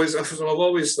what I've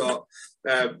always thought.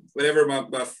 Whenever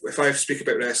if I speak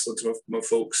about wrestling to my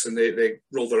folks and they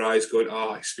roll their eyes, going, "Oh,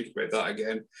 I speak about that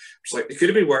again." It's like it could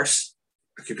have been worse.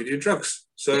 I could be doing drugs.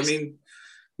 So I mean,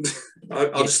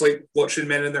 I'll just like watching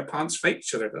men in their pants fight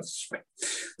each other. That's fine.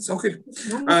 It's all good.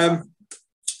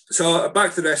 So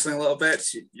back to wrestling a little bit.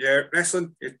 You're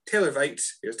wrestling. You're Taylor Vite.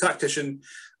 You're a tactician.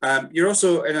 You're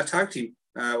also in a tag team,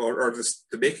 or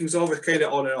the makings of it, kind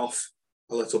of on and off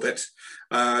a little bit.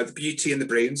 The Beauty and the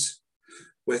Brains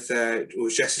with it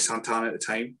was Jesse Santana at the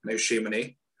time. Now Shea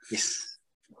Monet. Yes.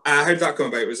 How did that come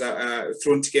about? Was that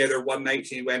thrown together one night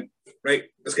and you went, right,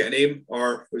 let's get a name,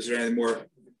 or was there any more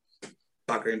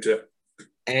background to it?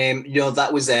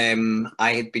 That was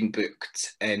I had been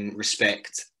booked in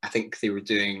Respect. I think they were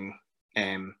doing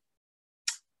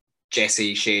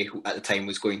Jesse Shea, who at the time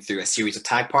was going through a series of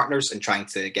tag partners and trying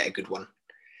to get a good one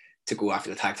to go after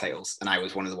the tag titles, and I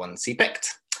was one of the ones he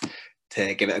picked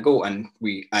to give it a go. And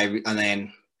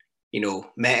then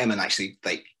met him and actually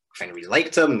like kind of really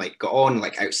liked him, like got on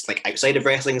outside of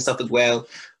wrestling and stuff as well.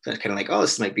 So it's kind of like, oh,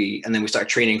 this might be. And then we started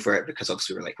training for it because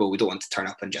obviously we were like, well, we don't want to turn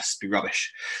up and just be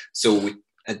rubbish. So we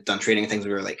had done training and things.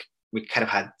 We were like, we kind of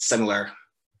had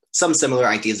some similar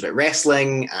ideas about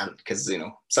wrestling, and because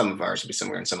some of ours would be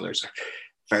similar and some of ours are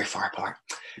very far apart.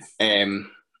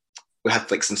 We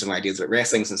had like some similar ideas about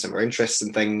wrestling, some similar interests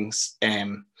and things.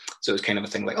 So it was kind of a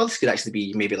thing like, oh, this could actually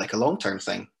be maybe like a long-term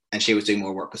thing. And she was doing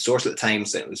more work with Source at the time,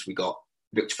 so we got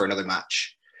booked for another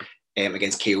match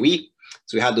against KOE.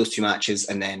 So we had those two matches,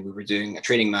 and then we were doing a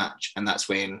training match, and that's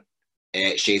when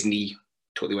Shay's knee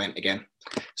totally went again.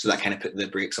 So that kind of put the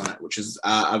brakes on it, which is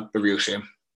a real shame,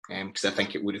 because I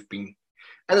think it would have been,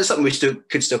 and it's something we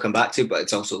could still come back to, but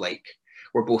it's also like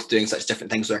we're both doing such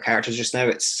different things with our characters just now.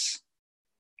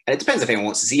 And it depends if anyone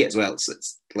wants to see it as well. So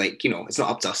it's like, it's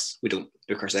not up to us. We don't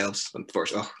book ourselves.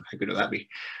 Unfortunately, how good would that be?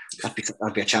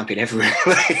 I'd be a champion everywhere.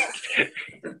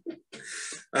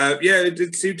 Yeah,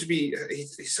 it seemed to be.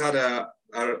 He's had a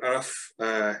rough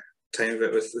time of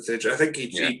it with injury. I think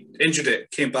he injured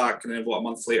it, came back, and then a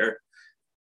month later,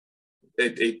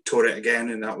 it tore it again,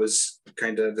 and that was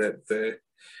kind of the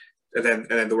and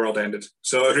then the world ended.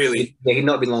 So it really, he'd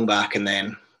not been long back, and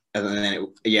then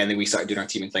we started doing our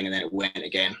teaming thing, and then it went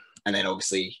again, and then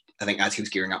obviously I think as he was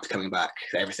gearing up to coming back,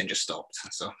 everything just stopped.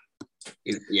 So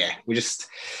we just,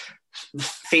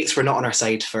 fates were not on our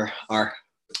side for our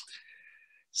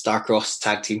Starcross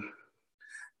tag team.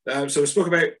 So we spoke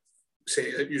about,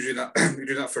 say, usually you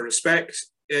do that for respect.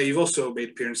 Yeah, you've also made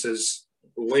appearances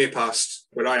way past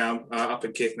where I am, up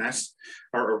in Caithness,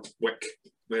 or Wick,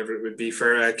 whatever it would be,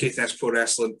 for Caithness Pro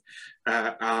Wrestling.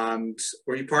 And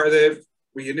were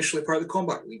you initially part of the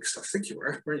Combat League stuff? I think you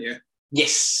were, weren't you?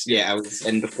 Yes, I was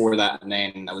in before that, and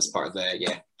then I was part of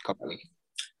the Combat League.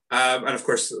 And of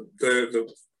course,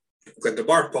 the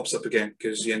bar pops up again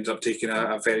because you end up taking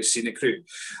a very scenic route.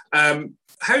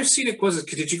 How scenic was it?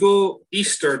 Did you go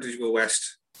east or did you go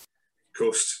west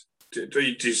coast? Did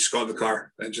you just go in the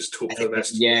car and just hope for the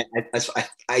best? Yeah,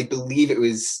 I believe it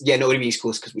was, no, it would be east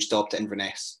coast because we stopped at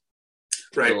Inverness.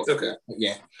 Right, so, okay.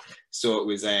 So it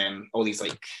was all these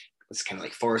this kind of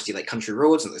like foresty, like country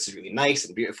roads, and this is really nice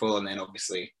and beautiful. And then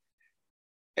obviously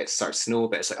it starts to snow,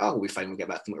 but it's like, oh, we'll be fine, we'll get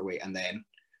back to the motorway. And then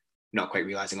not quite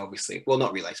realizing, obviously, well,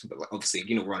 not realizing, but obviously,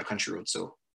 we're on a country road,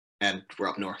 so, and we're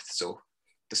up north, so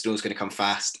the snow's going to come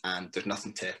fast, and there's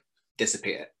nothing to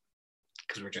dissipate it,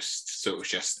 because it was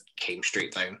just came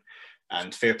straight down.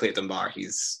 And fair play to Dunbar,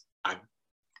 he's a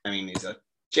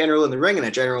general in the ring and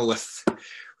a general with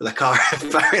a car,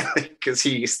 apparently, because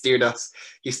he steered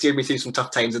me through some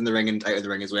tough times in the ring and out of the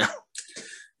ring as well.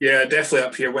 Yeah, definitely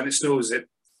up here when it snows, it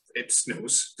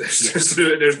snows. There's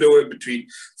no in between.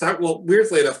 Well,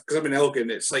 weirdly enough, because I'm in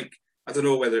Elgin, it's like, I don't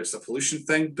know whether it's a pollution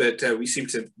thing, but we seem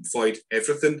to avoid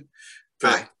everything.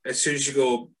 But as soon as you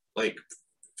go like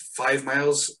 5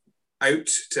 miles out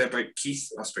to about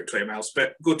Keith, that's about 20 miles,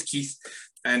 but go to Keith,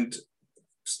 and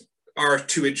our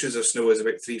 2 inches of snow is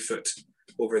about 3 foot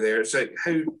over there. It's like,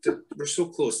 we're so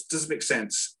close. It doesn't make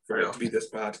sense for it to be this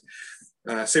bad.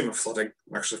 Same with flooding.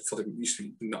 Actually, flooding used to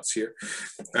be nuts here.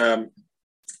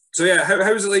 So yeah,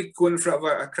 how was it like going in front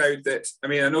of a crowd that, I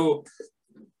know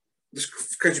the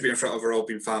crowds you've been in front of are all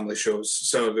been family shows,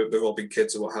 so they've all been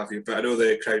kids or what have you, but I know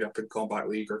the crowd up in Combat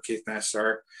League or Caithness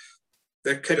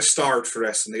they're kind of starved for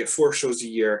wrestling. They get 4 shows a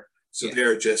year, so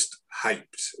they're just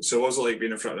hyped. So what was it like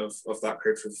being in front of that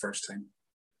crowd for the first time?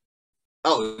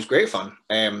 Oh, it was great fun.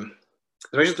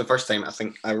 Especially the first time, I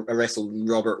think I wrestled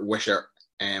Robert Wishart,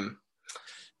 and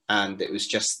it was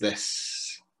just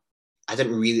this, I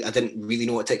didn't really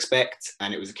know what to expect,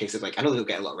 and it was a case of like, I know they'll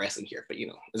get a lot of wrestling here, but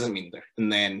it doesn't mean they're.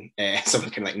 And then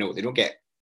someone came like, no, they don't get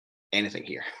anything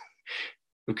here.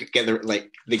 We could get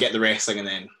they get the wrestling, and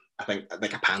then I think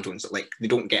like a panto, so like they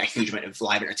don't get a huge amount of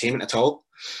live entertainment at all.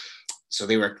 So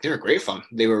they were great fun.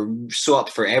 They were so up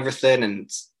for everything,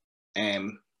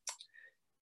 and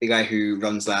the guy who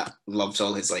runs that loves a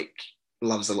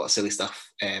lot of silly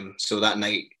stuff. So that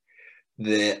night,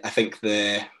 I think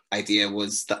the idea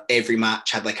was that every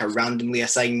match had like a randomly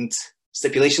assigned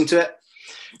stipulation to it,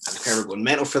 and the crowd were going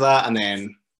mental for that. And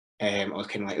then I was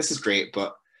kind of like, this is great,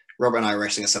 but Robert and I were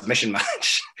wrestling a submission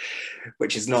match,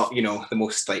 which is not, the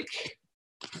most like,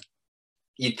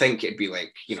 you'd think it'd be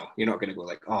like, you're not going to go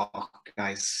like, oh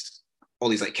guys, all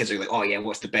these like kids are like, oh yeah,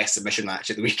 what's the best submission match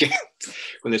at the weekend?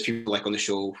 When there's people like on the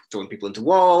show throwing people into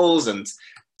walls, and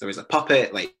there was a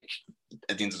puppet, like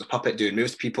at the end there's a puppet doing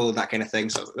moves to people and that kind of thing.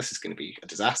 So this is going to be a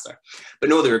disaster. But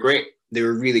no, they were great. They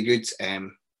were really good.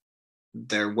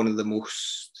 They're one of the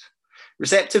most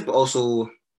receptive, but also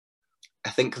I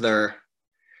think they're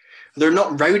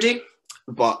not rowdy,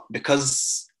 but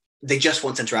because they just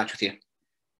want to interact with you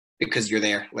because you're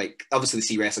there. Like obviously they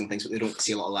see wrestling things, but they don't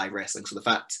see a lot of live wrestling. So the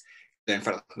fact they're in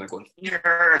front of them, they're going,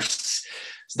 yes.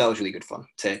 So that was really good fun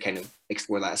to kind of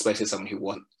explore that, especially someone who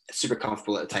wasn't super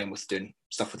comfortable at the time with doing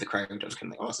stuff with the crowd. I was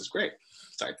kind of like, oh, this is great.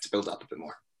 Started to build up a bit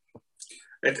more.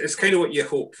 It's kind of what you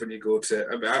hope when you go to.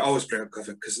 I always bring up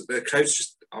Govan because the crowd's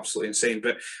just absolutely insane.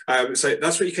 But it's like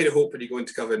that's what you kind of hope when you go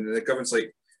into Govan, and the Govan's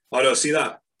like, oh no, see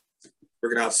that? We're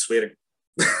gonna have swearing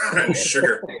and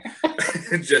sugar,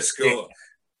 and just go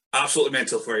absolutely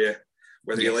mental for you,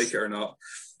 whether you like it or not.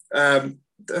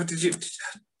 Did you?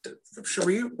 I'm sure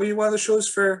were you one of the shows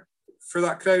for for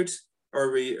that crowd, or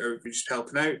are we just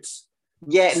helping out?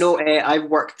 Yeah, no, I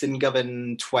worked in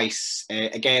Govan twice.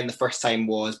 Again, the first time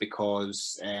was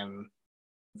because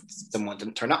someone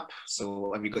didn't turn up.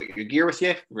 So have you got your gear with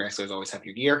you? Wrestlers always have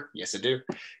your gear. Yes, I do.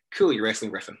 Cool, you're wrestling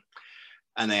Griffin.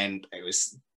 And then it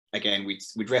was, again,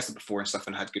 we'd wrestled before and stuff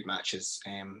and had good matches.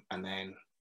 And then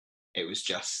it was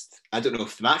just, I don't know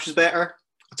if the match was better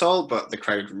at all, but the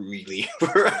crowd really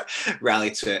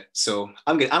rallied to it. So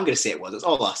I'm gonna say it was. It's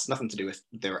all us, nothing to do with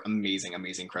their amazing,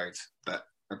 amazing crowds that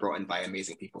are brought in by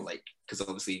amazing people. Like, because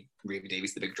obviously Ravy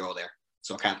Davies the big draw there,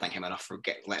 so I can't thank him enough for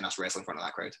letting us wrestle in front of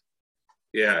that crowd.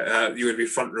 Yeah, you would be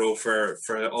front row for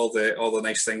all the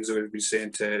nice things I would be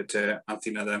saying to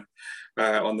Anthina then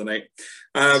on the night.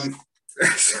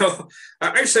 So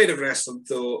outside of wrestling,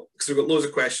 though, because we've got loads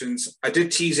of questions, I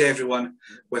did tease everyone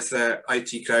with the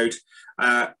IT crowd.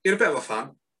 You're a bit of a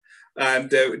fan,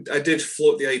 and I did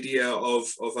float the idea of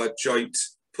a joint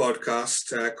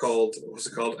podcast called, what's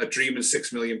it called? A Dream and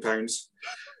 £6 Million,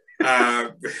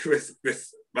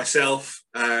 with myself,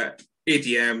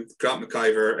 ADM, Grant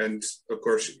McIver, and of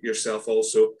course yourself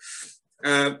also.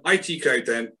 IT crowd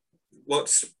then,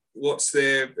 what's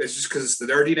the, it's just because it's the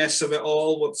nerdiness of it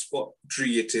all, what drew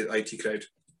you to IT crowd?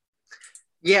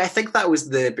 Yeah, I think that was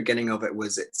the beginning of it.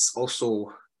 Was it's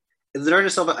also the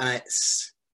nerdiness of it, and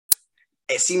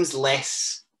it seems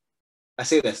less, I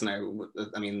say this now,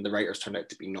 I mean, the writers turned out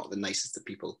to be not the nicest of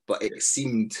people, but it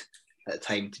seemed at the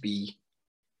time to be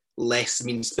less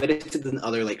mean-spirited than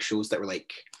other like shows that were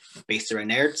like based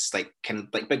around nerds, like kind of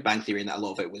like Big Bang Theory, and that a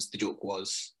lot of it was, the joke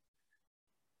was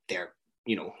they're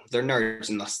nerds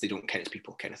and thus they don't count as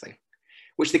people kind of thing,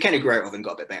 which they kind of grew out of and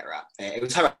got a bit better at. It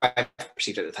was how I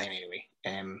perceived it at the time anyway.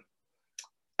 And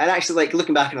actually, like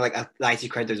looking back and like the IT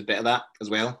crowd, there's a bit of that as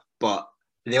well, but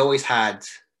they always had,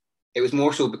 it was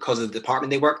more so because of the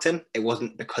department they worked in. It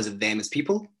wasn't because of them as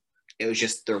people. It was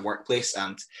just their workplace,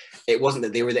 and it wasn't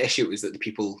that they were the issue. It was that the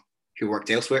people who worked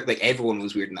elsewhere, like everyone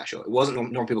was weird in that show. It wasn't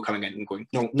normal people coming in and going,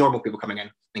 normal people coming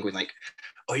in and going like,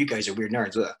 oh, you guys are weird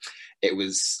nerds. It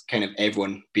was kind of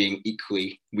everyone being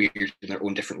equally weird in their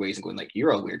own different ways and going like,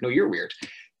 you're all weird. No, you're weird.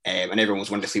 And everyone was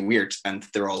wonderfully weird, and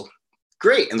they're all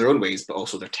great in their own ways, but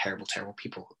also they're terrible, terrible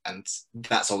people. And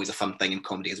that's always a fun thing in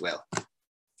comedy as well.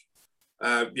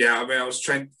 Yeah, I mean, I was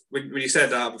trying, when you said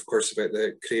that, of course, about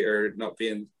the creator not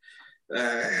being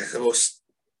the most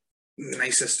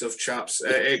nicest of chaps,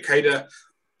 it kind of,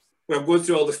 when I'm going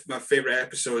through all my favourite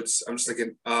episodes, I'm just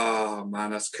thinking, oh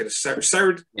man, that's kind of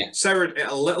soured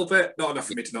it a little bit, not enough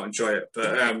for me to not enjoy it,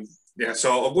 but yeah,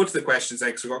 so I'll go to the questions then,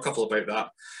 because we've got a couple about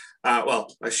that.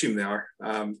 Well, I assume they are.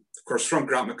 Of course, from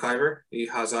Grant McIver, he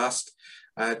has asked,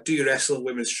 do you wrestle in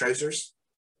women's trousers?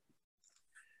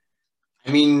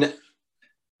 I mean,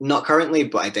 not currently,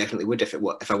 but I definitely would if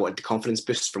I wanted the confidence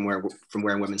boost from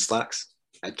wearing women's slacks.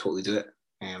 I'd totally do it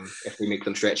if we make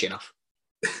them stretchy enough.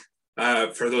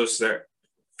 For those that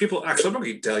people, actually, I'm not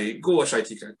going to tell you. Go watch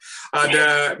IT Crowd.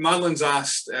 And Madeline's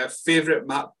asked favourite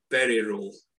Matt Berry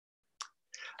role.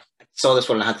 I saw this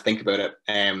one and I had to think about it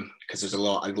because there's a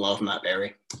lot. I love Matt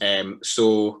Berry.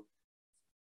 So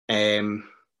I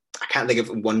can't think of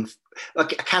one. I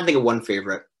can't think of one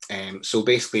favourite. So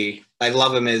basically, I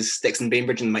love him as Dixon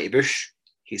Bainbridge in Mighty Bush.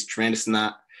 He's tremendous in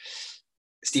that.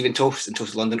 Stephen Toast in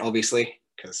Toast London, obviously,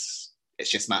 because it's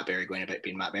just Matt Berry going about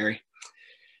being Matt Berry.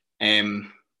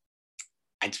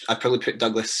 I'd probably put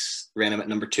Douglas Renham at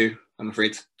number 2, I'm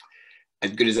afraid.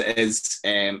 As good as it is.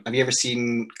 Have you ever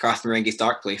seen Garth Marenghi's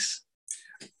Dark Place?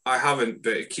 I haven't,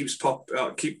 but it keeps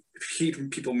keeping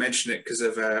people mention it because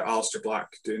of Alistair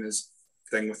Black doing his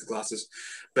thing with the glasses.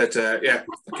 But yeah,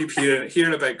 I keep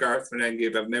hearing about Garth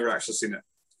Marenghi, but I've never actually seen it.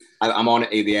 I'm on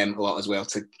at ADM a lot as well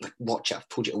to like watch it. I've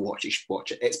told you to watch it. You should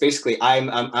watch it. It's basically I'm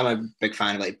a big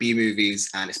fan of like B movies,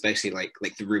 and especially like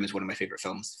The Room is one of my favorite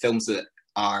films. Films that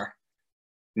are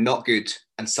not good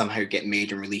and somehow get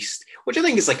made and released, which I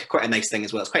think is like quite a nice thing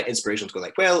as well. It's quite inspirational to go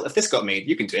like, well, if this got made,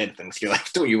 you can do anything. So you're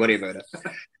like, don't you worry about it.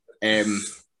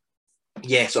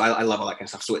 Yeah, so I love all that kind of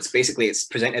stuff. So it's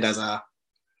presented as a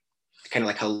kind of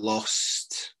like a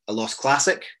lost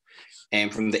classic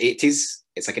from the 80s.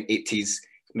 It's like an 80s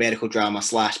medical drama /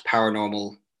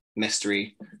 paranormal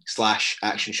mystery /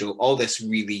 action show. All this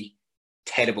really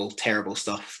terrible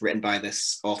stuff written by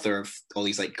this author of all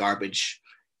these like garbage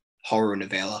horror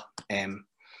novella.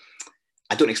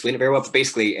 I don't explain it very well, but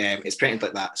basically it's printed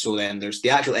like that. So then there's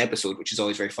the actual episode, which is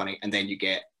always very funny, and then you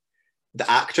get the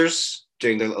actors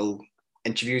doing their little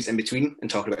interviews in between and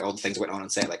talking about all the things that went on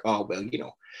set, like, oh well,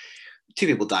 2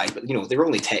 people died, but they were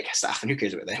only tech staff, and who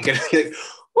cares about them? Like,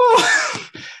 whoa!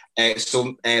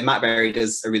 Matt Berry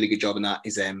does a really good job in that.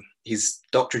 He's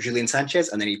Dr. Julian Sanchez,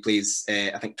 and then he plays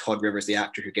I think Todd Rivers, the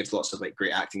actor, who gives lots of like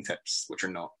great acting tips, which are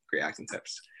not great acting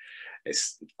tips.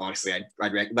 It's honestly,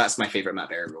 that's my favorite Matt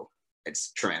Berry role.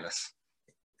 It's tremendous.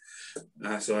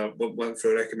 So I went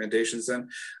through recommendations then.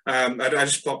 I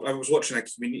was watching a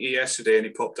Community yesterday, and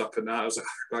he popped up in that. I was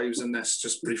like, he was in this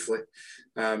just briefly.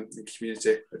 In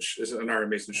Community, which is another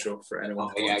amazing show for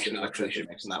anyone. Oh yeah, actually, I should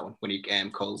mention that one when he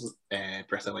calls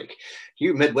Bertha like,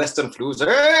 "You Midwestern loser."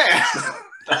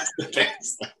 That's the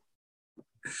best.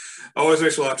 Always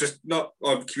makes me laugh. Just not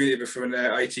on Community, but from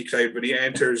an IT crowd when he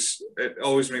enters, it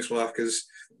always makes me laugh because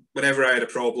whenever I had a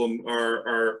problem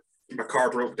or my car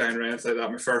broke down or anything like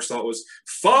that, my first thought was,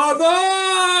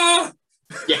 "Father!"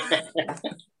 Yeah.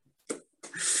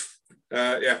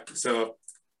 Yeah. So,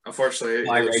 unfortunately,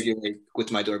 I regularly go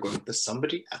to my door going, "There's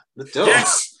somebody at the door."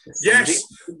 Yes.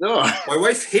 My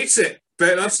wife hates it,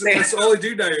 but that's all I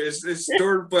do now is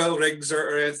doorbell rings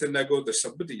or anything. I go, "There's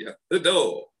somebody at the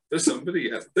door. There's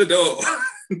somebody at the door."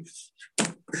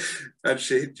 And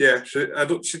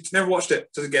she's never watched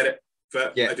it, doesn't get it,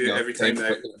 but I do it every time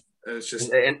now. It's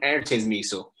just it entertains me,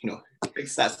 so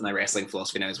that's my wrestling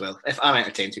philosophy now as well. If I'm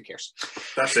entertained, who cares?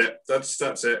 That's it. That's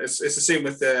it. It's the same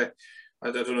with I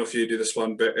don't know if you do this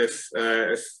one, but if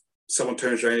someone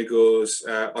turns around and goes,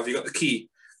 "Have you got the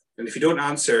key?" and if you don't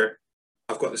answer,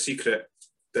 "I've got the secret,"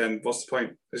 then what's the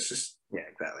point? It's just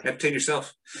exactly. Entertain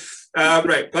yourself.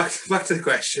 Right, back to the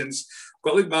questions. I've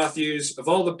got Luke Matthews. Of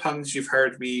all the puns you've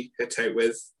heard me hit out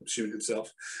with, I'm assuming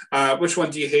himself, which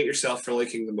one do you hate yourself for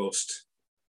liking the most?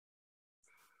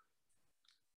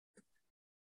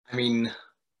 I mean,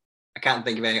 I can't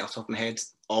think of any off the top of my head.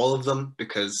 All of them,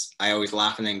 because I always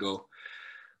laugh and then go,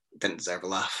 "Didn't deserve a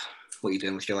laugh. What are you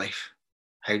doing with your life?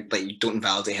 How, like, you don't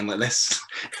invalidate him like this.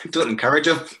 Don't encourage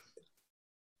him."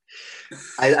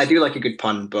 I do like a good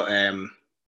pun, but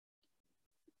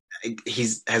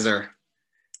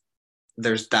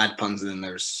there's dad puns and then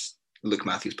there's Luke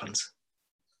Matthews puns.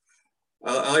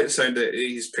 I like the sound that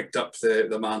he's picked up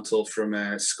the mantle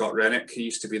from Scott Rennick. He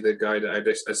used to be the guy that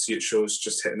I see at shows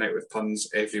just hitting out with puns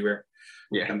everywhere.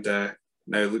 Yeah. And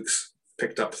now Luke's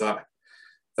picked up that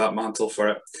mantle for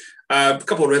it. A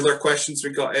couple of Riddler questions we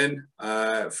got in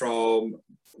first from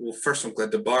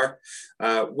Glenda Barr.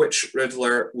 Which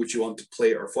Riddler would you want to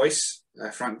play or voice?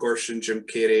 Frank Gorshin, Jim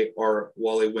Carrey, or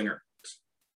Wally Winger?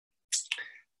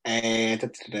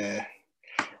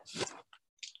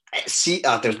 See,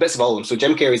 there's bits of all of them. So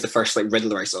Jim Carrey's the first like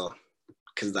Riddler I saw,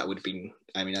 because that would have been,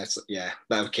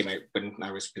 that came out when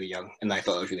I was really young, and I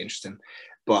thought it was really interesting.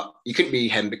 But you couldn't be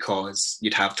him because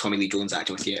you'd have Tommy Lee Jones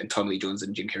acting with you, and Tommy Lee Jones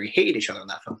and Jim Carrey hated each other in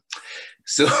that film.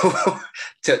 So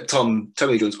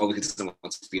Tommy Lee Jones obviously doesn't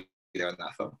want to be there in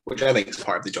that film, which I think is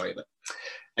part of the joy of it.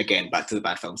 Again, back to the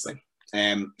bad films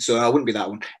thing. So I wouldn't be that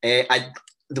one.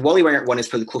 The Wally Winger one is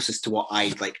probably closest to what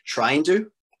I'd like try and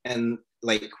do, and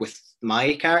like with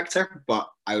my character, but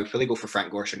I would probably go for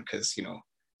Frank Gorshin because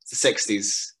it's the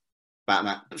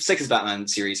 60s Batman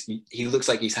series. He looks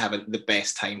like he's having the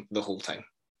best time the whole time.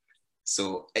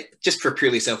 So just for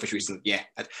purely selfish reasons, yeah.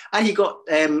 And he got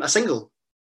a single.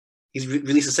 He's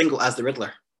released a single as the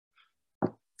Riddler.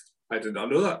 I did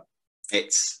not know that.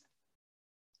 It's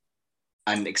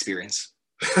an experience.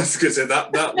 I was going to say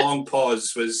that long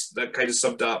pause was that kind of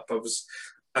summed up.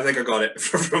 I think I got it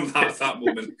from that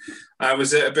moment.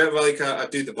 Was it a bit of like a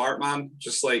do the Bartman?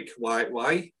 Just like why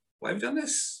have you done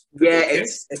this? Yeah,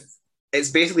 it's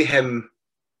basically him.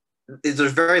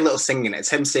 There's very little singing in it. It's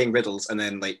him saying riddles, and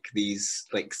then like these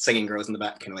like singing girls in the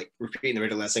back kind of like repeating the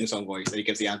riddle in a sing-song voice, and he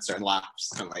gives the answer and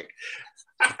laughs. And I'm like,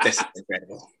 this is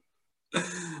incredible.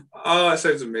 Oh, that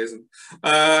sounds amazing.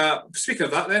 Speaking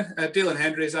of that, then Dylan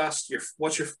Hendry's asked,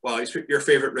 what's your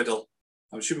favorite riddle?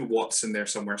 I'm assuming Watt's in there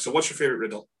somewhere. So, what's your favorite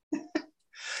riddle?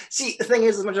 See, the thing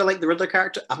is, as much as I like the Riddler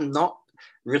character, I'm not.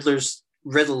 Riddler's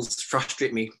riddles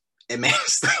frustrate me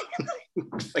immensely.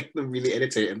 I find them really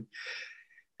irritating.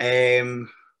 I'm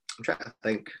trying to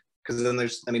think, because then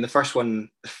the first one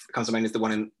that comes to mind is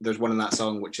there's one in that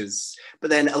song, which is, but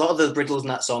then a lot of the riddles in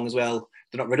that song as well,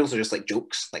 they're not riddles, they're just like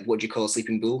jokes. Like, what do you call a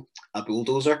sleeping bull? A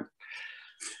bulldozer.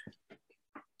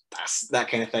 That's that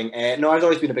kind of thing. No, I've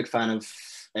always been a big fan of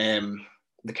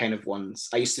the kind of ones.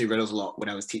 I used to do riddles a lot when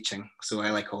I was teaching, so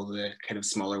I like all the kind of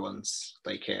smaller ones,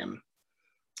 like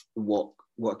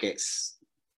what gets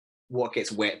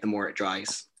wet the more it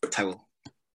dries. Towel.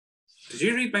 Did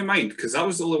you read my mind? Because that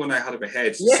was the only one I had in my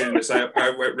head. As soon as I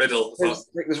went riddle.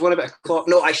 There's one about a clock.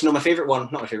 No, actually, no. My favorite one,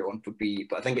 not my favorite one, would be,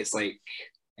 but I think it's like,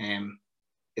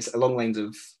 it's along lines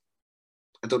of,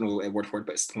 I don't know word for word,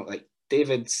 but it's like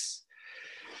David's.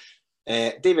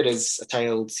 David is a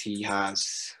child. He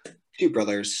has 2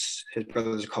 brothers. His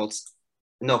brothers are called...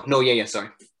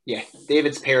 Yeah.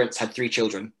 David's parents had 3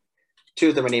 children. 2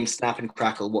 of them are named Snap and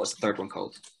Crackle. What's the third one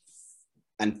called?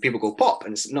 And people go, Pop,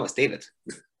 and it's David.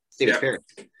 It's David's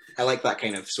parents. I like that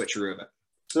kind of switcheroo of it.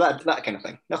 So that kind of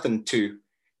thing. Nothing too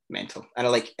mental. And I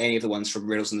like any of the ones from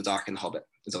Riddles in the Dark and The Hobbit.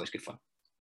 It's always good fun.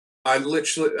 I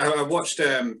watched,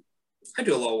 I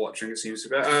do a lot of watching, it seems to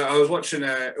be. I was watching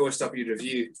OSW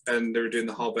Review, and they were doing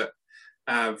The Hobbit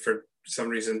for some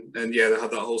reason. And yeah, they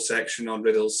had that whole section on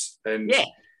riddles. And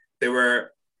they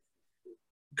were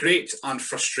great and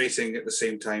frustrating at the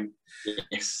same time.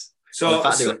 Yes. So, well,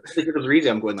 the fact they were reading,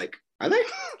 I'm going like, are they?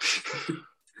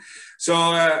 So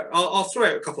I'll throw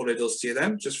out a couple of riddles to you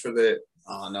then, just for the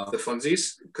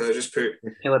funsies, because I just put...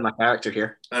 You're killing my character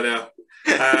here. I know.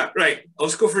 Right, I'll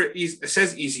just go for it. It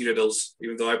says easy riddles,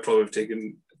 even though I probably have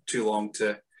taken too long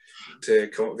to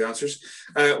come up with the answers.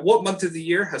 What month of the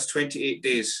year has 28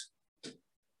 days?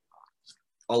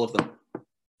 All of them.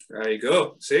 There you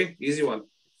go. See? Easy one.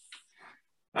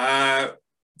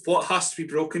 What has to be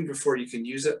broken before you can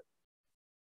use it?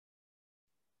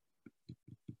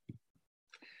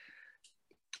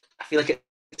 I feel like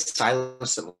it's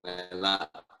silence, something like that,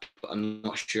 but I'm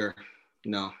not sure.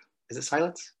 No. Is it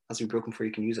silence? Has to be broken before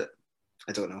you can use it?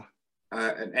 I don't know.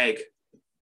 An egg.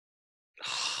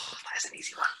 Oh, that is an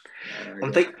easy one.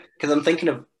 I'm thinking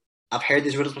of, I've heard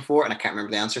these riddles before and I can't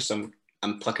remember the answer, so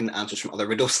I'm plucking the answers from other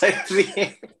riddles out of the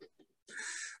air.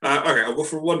 Okay, I'll go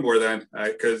for one more then,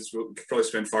 because we'll probably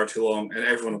spend far too long, and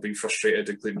everyone will be frustrated,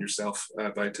 including yourself, by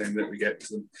the time that we get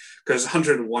to them. Because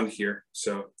 101 here.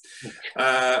 So,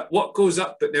 what goes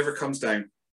up but never comes down?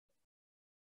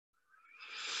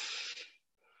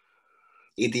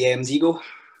 ADM's ego.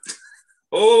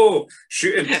 Oh,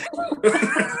 shooting.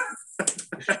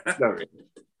 Not really.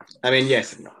 I mean,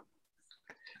 yes and no.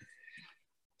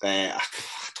 I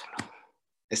don't know.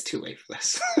 It's too late for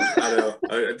this. I know.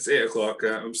 It's 8 o'clock.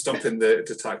 I'm stumping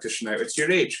the tactician out. It's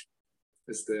your age.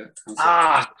 Is the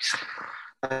answer.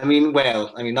 I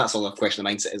mean, that's all a question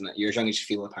of mindset, isn't it? You're as young as you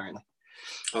feel, apparently.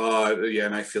 Yeah,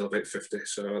 and I feel about 50,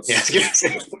 so it's... Yeah, I guess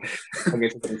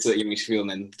it's that you feel, and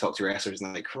then talk to wrestlers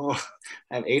and like, oh,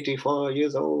 I'm 84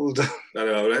 years old. I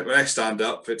know, when I stand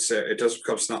up, it does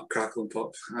become snap, crackle, and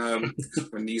pop.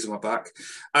 My knees on my back.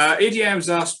 ADM's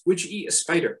asked, would you eat a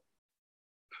spider?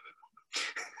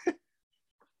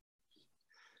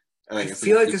 I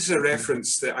feel like this is a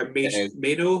reference that I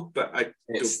may know, but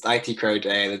it's don't. IT crowd,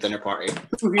 the dinner party.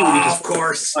 Of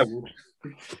course.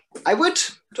 I would,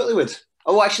 totally would.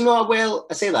 Oh, actually, no, well,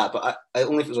 I say that, but I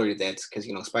only if it was already dead, because,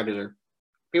 spiders are...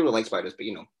 People don't like spiders, but,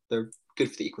 they're good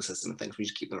for the ecosystem and things. We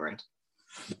just keep them around.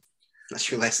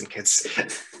 That's your lesson, kids.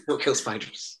 Don't kill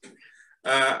spiders.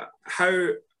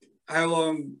 How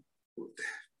long...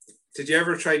 Did you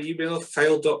ever try email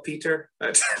file.peter?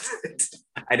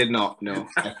 I did not, no.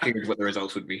 I figured what the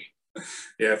results would be.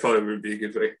 Yeah, probably would be a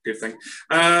good thing.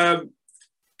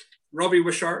 Robbie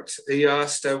Wishart, he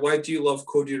asked, why do you love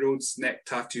Cody Rhodes' neck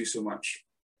tattoo so much?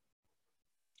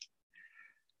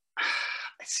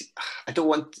 I don't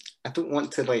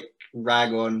want to like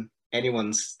rag on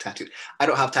anyone's tattoo. I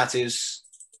don't have tattoos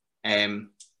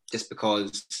just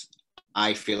because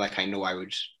I feel like I know I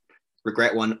would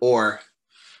regret one, or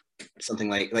something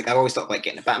like I've always thought like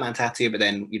getting a Batman tattoo, but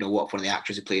then what if one of the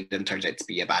actors who played him turns out to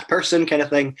be a bad person, kind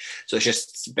of thing. So it's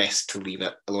just best to leave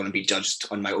it alone and be judged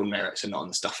on my own merits and not on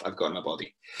the stuff I've got on my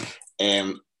body.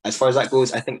 As far as that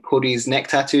goes, I think Cody's neck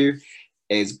tattoo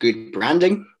is good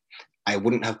branding. I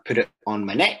wouldn't have put it on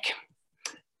my neck,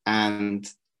 and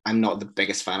I'm not the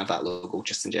biggest fan of that logo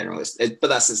just in general.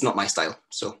 But it's not my style,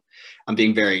 so I'm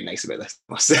being very nice about this.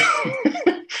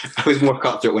 I was more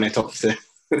cutthroat when I talked to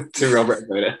Robert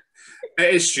about it.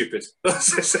 It is stupid.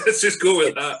 Let's just go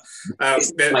with that.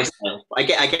 It's my style. I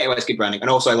get why it's good branding, and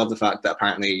also I love the fact that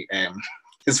apparently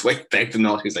his wife begged him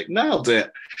not. He's like, "No, I'll do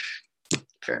it."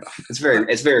 Fair enough. It's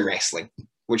very wrestling,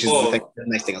 which is the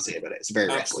nice thing I'll say about it. It's very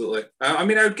absolutely. wrestling. I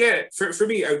mean, I would get it. For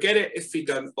me, I would get it if he'd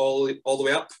done all the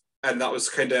way up, and that was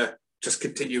kind of just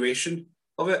continuation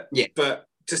of it. Yeah. But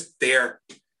just there.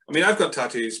 I mean, I've got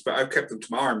tattoos, but I've kept them to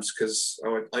my arms because I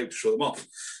would like to show them off.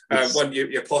 Yes. One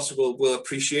you possibly will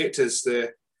appreciate is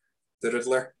the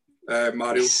Riddler,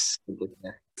 Mario. Yes.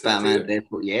 Batman,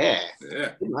 Deadpool, yeah.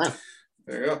 Yeah.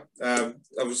 There you go.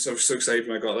 I was so excited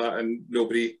when I got that, and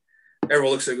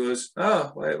everyone looks at it and goes,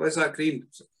 "Oh, why is that green?"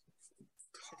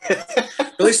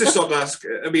 At least they stopped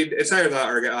asking. I mean, it's either that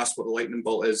or I get asked what the lightning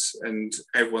bolt is, and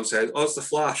everyone says, "Oh, it's the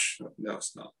Flash." No,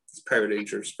 it's not. It's Power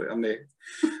Rangers, but I'm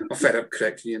fed up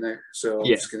correcting you now. So I'm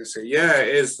just going to say, yeah,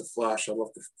 it is the Flash. I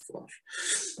love the Flash.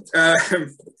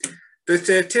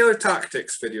 But Taylor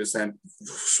Tactics videos then,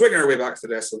 swinging our way back to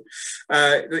the wrestling.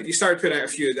 You started putting out a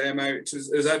few of them out.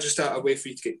 Was that just a way for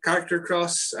you to get character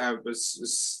across?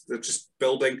 Was it just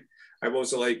building? What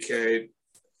was it like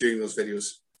doing those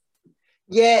videos?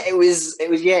 Yeah, it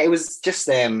was just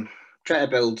trying to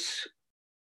build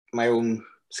my own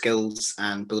skills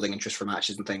and building interest for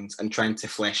matches and things, and trying to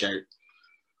flesh out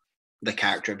the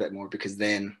character a bit more, because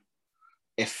then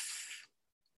if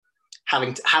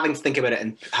having to think about it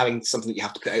and having something that you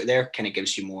have to put out there kind of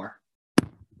gives you more.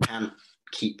 Can't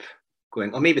keep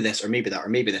going, oh, maybe this or maybe that or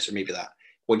maybe this or maybe that.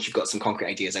 Once you've got some concrete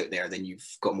ideas out there, then you've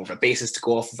got more of a basis to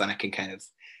go off of, and I can kind of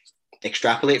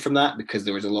extrapolate from that, because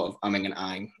there was a lot of umming and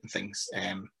ahhing and things.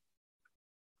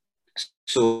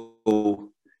 So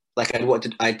like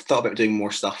I'd thought about doing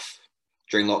more stuff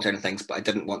during lockdown and things, but I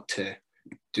didn't want to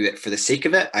do it for the sake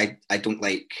of it. I don't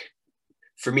like,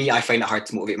 for me, I find it hard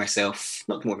to motivate myself,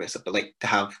 not to motivate myself, but like to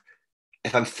have,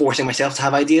 if I'm forcing myself to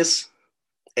have ideas,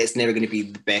 it's never going to be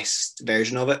the best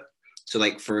version of it. So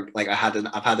like I've had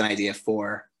an idea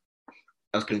for,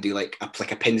 I was going to do like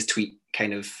a pinned tweet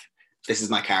kind of, this is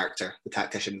my character, the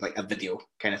Tactician, like a video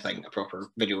kind of thing, a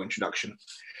proper video introduction.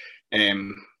 But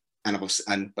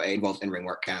it involved in-ring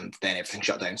work, and then everything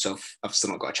shut down. So I've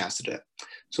still not got a chance to do it.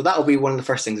 So that'll be one of the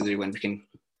first things to do when we can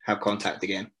have contact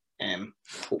again,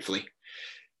 hopefully.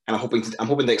 And I'm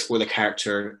hoping to explore the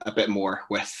character a bit more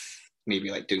with maybe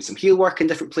like doing some heel work in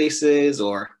different places,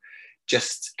 or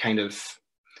just kind of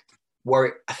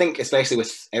worry. I think especially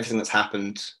with everything that's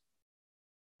happened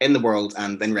in the world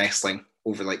and in wrestling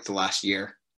over like the last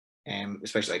year,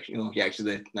 especially like,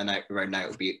 actually around now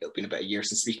it'll been about a year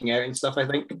since Speaking Out and stuff, I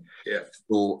think. Yeah.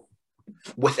 So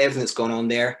with everything that's gone on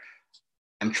there,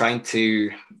 I'm trying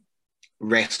to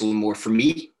wrestle more for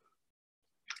me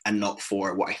and not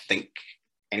for what I think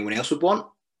anyone else would want,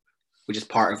 which is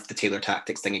part of the Taylor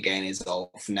Tactics thing again, is now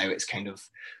it's kind of,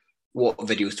 what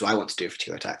videos do I want to do for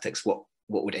Taylor Tactics? What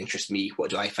would interest me?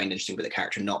 What do I find interesting with the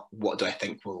character? Not what do I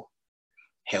think will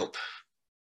help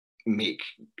make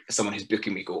someone who's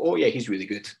booking me go, oh yeah, he's really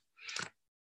good.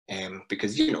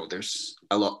 Because, there's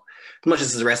a lot, as much as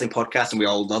this is a wrestling podcast and we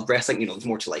all love wrestling, there's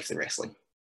more to life than wrestling.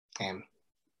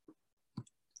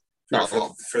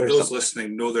 For those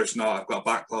listening, no, there's not. I've got a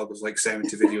backlog of like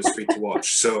 70 videos for you to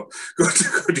watch, so go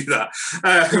do that.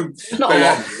 Not a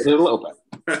lot, a little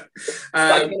bit.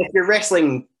 If you're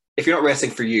wrestling, if you're not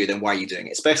wrestling for you, then why are you doing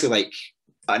it? Especially like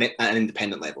at an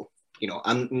independent level,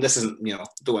 And this isn't,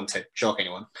 don't want to shock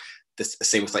anyone. This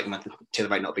same with like my Taylor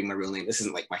Vite not being my real name. This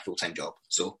isn't like my full-time job.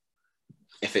 So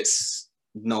if it's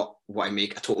not what I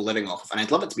make a total living off of, and I'd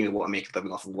love it to be what I make a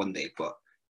living off of one day, but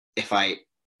if I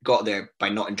got there by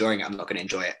not enjoying it, I'm not going to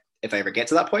enjoy it if I ever get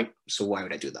to that point. So why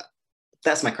would I do that?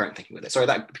 That's my current thinking with it. Sorry,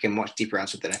 that became a much deeper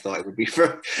answer than I thought it would be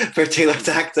for Taylor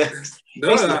Tactics. No,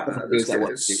 I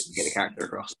want to get a character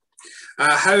across.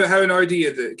 How annoyed are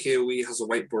you that KOE has a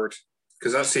whiteboard?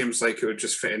 Because that seems like it would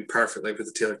just fit in perfectly with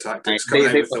the Taylor Tactics coming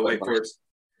out with the whiteboard.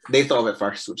 They thought of it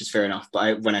first, which is fair enough.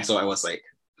 But when I saw it, I was like,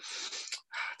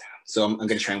 damn. So I'm going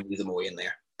to try and weave them away in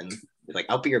there. And like,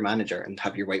 I'll be your manager and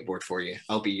have your whiteboard for you.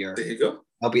 There you go.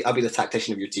 I'll be the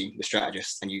tactician of your team, the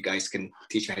strategist, and you guys can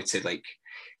teach me how to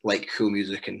like cool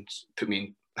music and put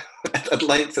me in. I'd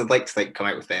like to like come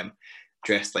out with them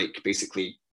dressed like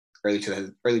basically early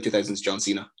 2000s John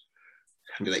Cena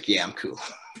and be like, yeah, I'm cool.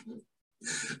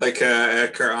 Like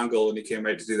Kurt Angle when he came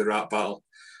out to do the rap battle,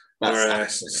 or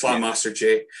Slam Master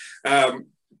Jay.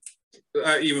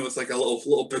 Even with like a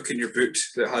little book in your boot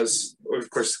that has, of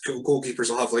course,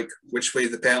 goalkeepers will have like which way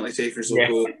the penalty takers will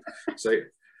go. It's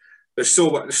like there's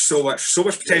so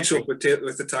much potential with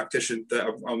the Tactician that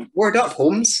I'm word up,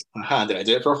 Holmes. Did I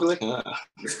do it properly?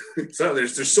 So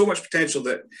there's so much potential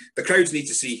that the crowds need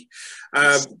to see.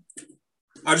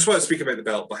 I just want to speak about the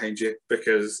belt behind you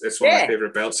because it's one of my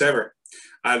favorite belts ever.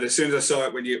 And as soon as I saw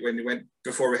it when you went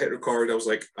before we hit record, I was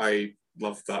like, I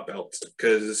love that belt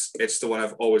because it's the one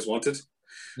I've always wanted.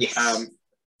 Yes. I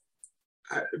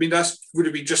mean, would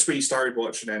it be just when you started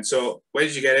watching then? So when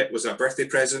did you get it? Was it a birthday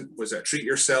present? Was it a treat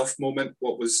yourself moment?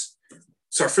 What was?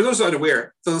 Sorry, for those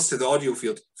unaware, those to the audio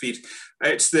feed,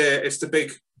 it's the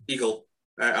big eagle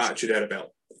Attitude Era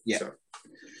belt. Yeah. So.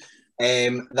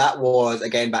 That was,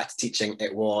 again, back to teaching.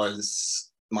 It was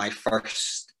my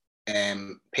first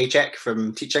paycheck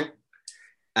from teaching,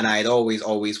 and I had always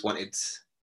wanted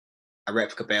a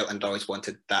replica belt, and always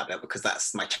wanted that belt because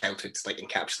that's my childhood, like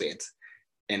encapsulated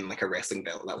in like a wrestling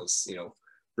belt. That was,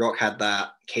 Rock had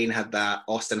that, Kane had that,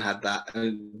 Austin had that. I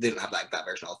mean, they didn't have that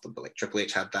version of them, but like Triple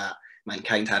H had that,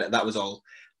 Mankind had it. That was all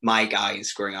my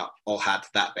guys growing up all had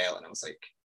that belt, and I was like,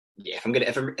 yeah, if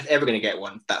I'm ever gonna get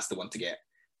one, that's the one to get.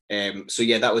 So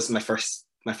yeah, that was my first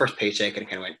my first paycheck, and I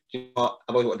kind of went, you know what,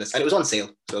 I've always wanted this, and it was on sale,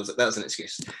 so I was like, that was an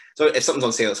excuse. So if something's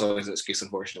on sale, it's always an excuse,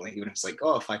 unfortunately, even if it's like,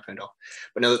 oh, £5 off.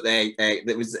 But no,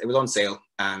 it was on sale,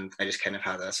 and I just kind of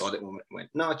had a solid moment and went,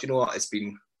 no, do you know what? It's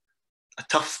been a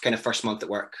tough kind of first month at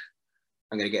work.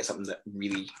 I'm going to get something that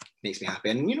really makes me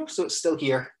happy, and you know, so it's still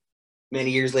here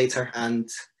many years later, and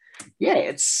yeah,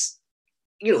 it's,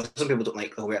 you know, some people don't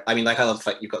like the whole, I mean, like, I love,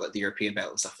 like, you've got like the European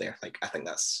belt and stuff there. Like, I think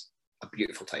that's a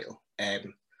beautiful title.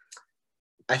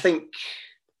 I think,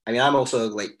 I mean, I'm also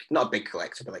like not a big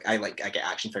collector, but like I get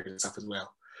action figures and stuff as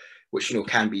well, which, you know,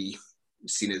 can be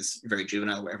seen as very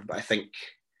juvenile or whatever. But I think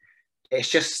it's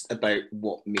just about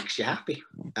what makes you happy,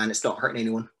 and it's not hurting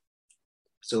anyone.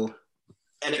 So,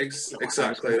 and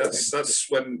exactly. That's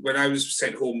when I was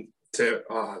sent home to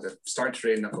the starting to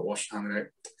rain. I've got washing hanging out.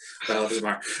 Well, it doesn't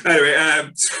matter. Anyway,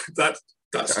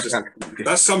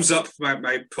 that sums up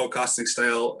my podcasting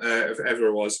style, if ever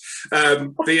there was.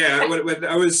 But yeah, when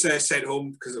I was sent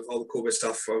home because of all the COVID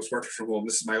stuff, I was working from home.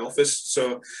 This is my office.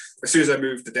 So as soon as I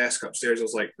moved the desk upstairs, I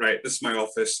was like, right, this is my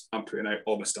office. I'm putting out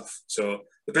all my stuff. So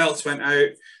the belts went out,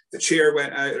 the chair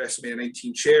went out, the WrestleMania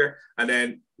 19 chair, and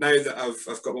then now that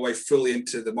I've got my wife fully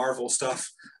into the Marvel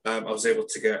stuff, I was able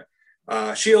to get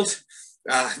Shield.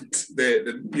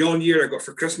 The Yawn Year I got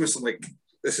for Christmas. I'm like,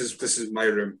 this is my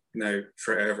room now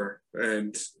forever,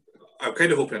 and I'm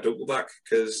kind of hoping I don't go back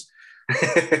because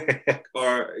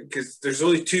there's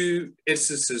only two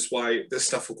instances why this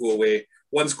stuff will go away.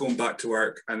 One's going back to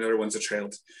work, and the other one's a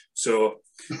child. So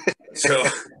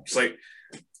it's like,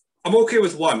 I'm okay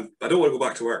with one, but I don't want to go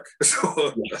back to work.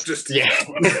 So that's just but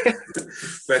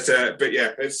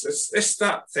yeah, it's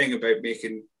that thing about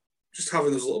just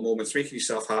having those little moments, making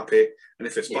yourself happy. And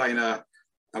if it's buying an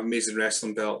amazing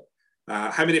wrestling belt,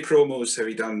 how many promos have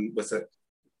you done with it?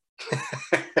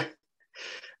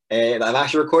 That I've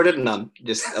actually recorded? None.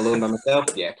 Just alone by myself?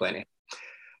 Yeah, plenty.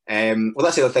 Well,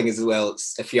 that's the other thing as well.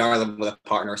 It's, if you are living with a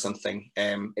partner or something,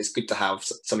 it's good to have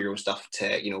some of your own stuff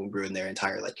to, you know, ruin their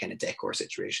entire like kind of decor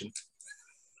situation.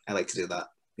 I like to do that.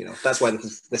 You know, that's why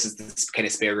this is this kind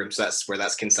of spare room. So that's where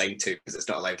that's consigned to, because it's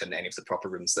not allowed in any of the proper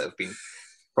rooms that have been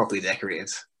properly decorated.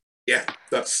 Yeah,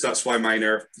 that's why mine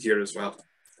are here as well.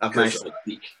 I've managed to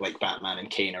like Batman and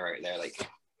Kane are out there, like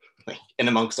in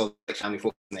amongst all the family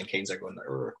folk, and then Kane's are going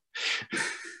there.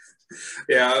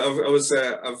 Yeah,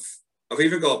 I've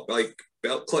even got like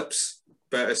belt clips,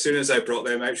 but as soon as I brought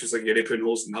them out, she was like, "You're putting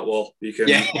holes in that wall. You can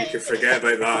forget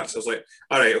about that." So I was like,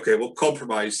 "All right, okay, we'll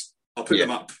compromise. I'll put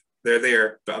them up. They're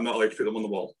there, but I'm not allowed to put them on the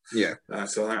wall." Yeah.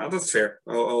 So that's fair.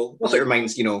 Also, it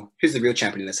reminds, you know, who's the real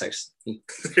champion in this house?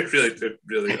 It really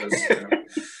does,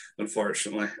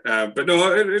 unfortunately. But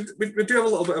no, we do have a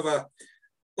little bit of a.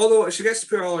 Although she gets to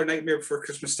put all her Nightmare Before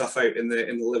Christmas stuff out in the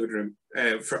living room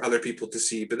for other people to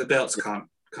see, but the belts can't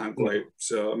go out.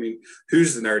 So I mean,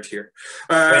 who's the nerd here?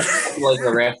 Like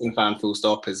a wrestling fan, full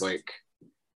stop, is like,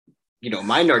 you know,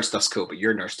 my nerd stuff's cool, but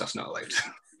your nerd stuff's not allowed.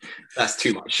 That's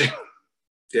too much.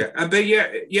 Yeah, but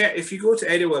if you go to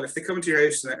anyone, if they come into your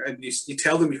house and you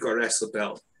tell them you've got a wrestling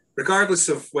belt, regardless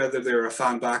of whether they're a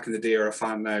fan back in the day or a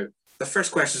fan now, the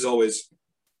first question is always,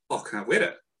 "Oh, can I wear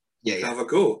it? Can I have a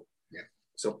go?" Yeah.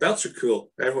 So belts are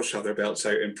cool. Everyone should have their belts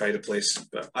out in pride of place,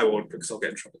 but I won't because I'll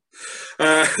get in trouble.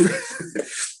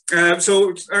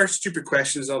 So our stupid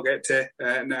questions I'll get to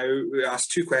now. We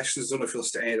asked 2 questions. I don't know if you'll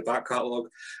listen to any of the back catalogue.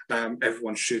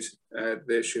 Everyone should.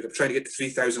 They should. I'm trying to get to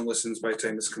 3,000 listens by the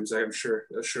time this comes out. I'm sure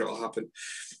it'll happen.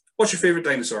 What's your favourite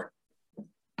dinosaur?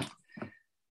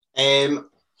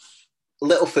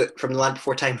 Littlefoot from The Land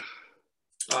Before Time.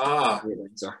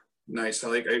 Nice. I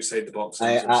like outside the box.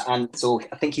 And so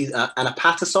I think he's an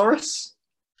Apatosaurus,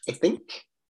 I think.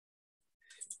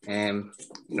 You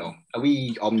know, a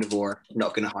wee omnivore,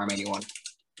 not going to harm anyone,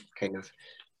 kind of.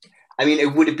 I mean,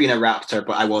 it would have been a raptor,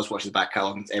 but I was watching the back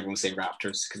catalogue and everyone was saying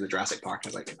raptors because of the Jurassic Park. I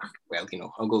was like, well, you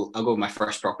know, I'll go with my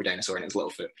first proper dinosaur, and it was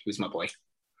Littlefoot. He was my boy.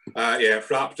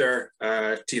 Raptor,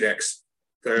 T-Rex.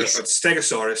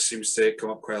 Stegosaurus seems to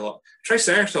come up quite a lot.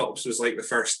 Triceratops was like the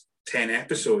first 10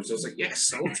 episodes. I was like,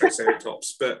 yes, I love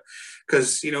Triceratops, but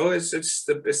because, you know, it's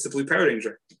the Blue Power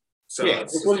Ranger. So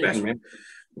it's the best one.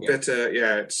 But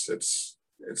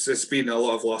it's been a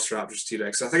lot of Lost Raptors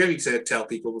T-Rex. I think I need to tell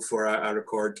people before I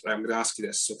record. I'm going to ask you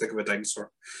this, so think of a dinosaur.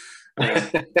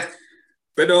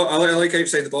 But no, I like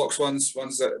outside the box ones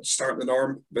that start the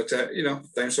norm. But you know,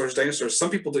 dinosaurs. Some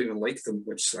people don't even like them,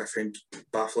 which I find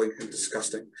baffling and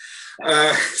disgusting.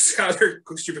 The other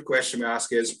stupid question we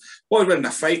ask is, what would win in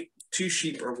a fight? 2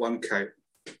 sheep or 1 cow?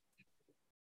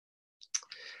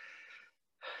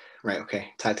 Right, okay.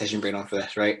 Tactician brain on for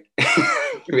this, right?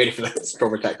 You ready for this?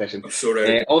 Proper tactician. I'm so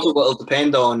ready. Also, what will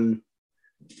depend on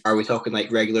Are we talking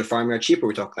like regular farmyard sheep, or are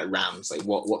we talking like rams? Like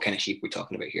what kind of sheep are we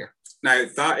talking about here? Now,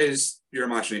 that is your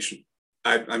imagination.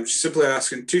 I'm simply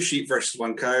asking 2 sheep versus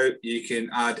 1 cow. You can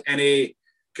add any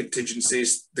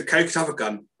contingencies. The cow could have a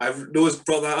gun. I've always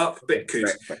brought that up, but it could.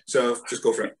 Right. So just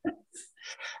go for it.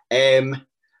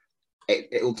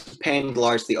 It'll depend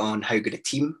largely on how good a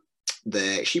team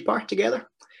the sheep are together.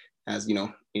 As you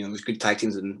know, there's good tag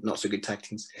teams and not so good tag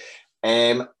teams.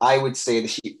 I would say the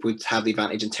sheep would have the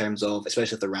advantage in terms of,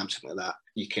 especially if they're rams, something like that,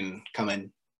 you can come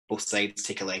in both sides,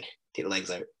 take the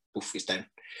legs out, both feet down.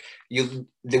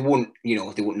 They won't get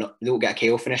a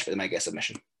KO finish, but they might get a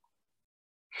submission.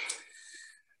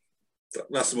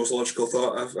 That's the most logical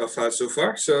thought I've had so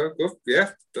far. So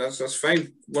yeah, that's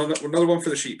fine. Another one for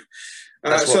the sheep.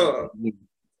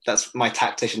 That's my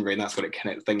tactician brain. That's what it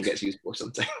kind of thing gets used for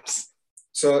sometimes.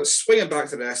 So swinging back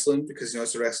to wrestling, because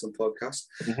it's a wrestling podcast.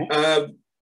 Mm-hmm.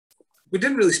 We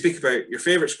didn't really speak about your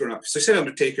favourites growing up. So you said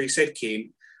Undertaker, you said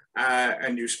Kane,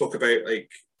 and you spoke about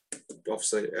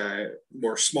obviously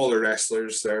more smaller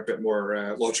wrestlers. They're a bit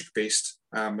more logic based.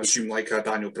 Assume like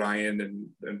Daniel Bryan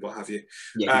and what have you.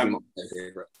 Yeah,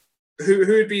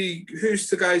 who's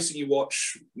the guys that you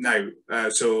watch now?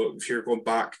 So if you're going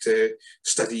back to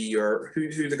study, or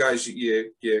who the guys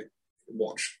you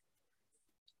watch?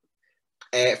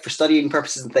 For studying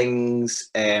purposes and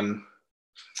things,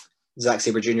 Zack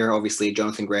Sabre Jr., obviously,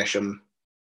 Jonathan Gresham,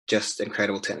 just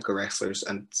incredible technical wrestlers.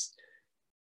 And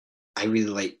I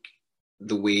really like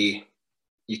the way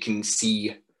you can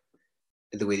see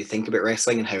the way they think about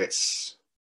wrestling and how it's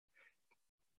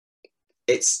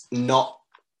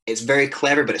very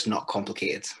clever, but it's not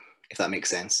complicated, if that makes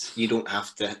sense. You don't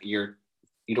have to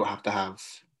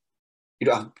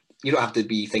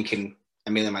be thinking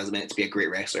a million miles a minute to be a great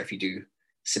wrestler if you do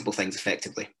simple things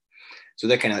effectively. So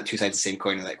they're kind of like 2 sides of the same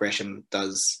coin. That Gresham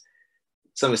does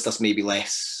some of his stuff's maybe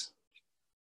less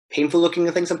painful looking,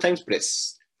 I think, sometimes, but it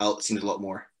seems a lot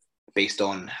more based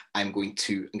on I'm going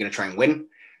to try and win.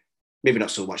 Maybe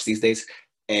not so much these days.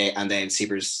 And then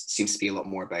Sabres seems to be a lot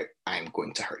more about I'm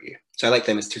going to hurt you. So I like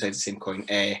them as 2 sides of the same coin.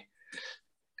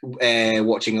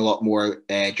 Watching a lot more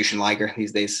Jushin Liger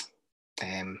these days.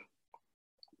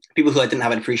 People who I didn't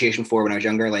have an appreciation for when I was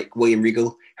younger, like William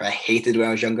Regal, who I hated when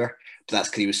I was younger, but that's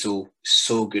because he was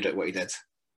so good at what he did.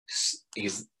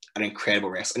 He's an incredible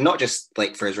wrestler, and not just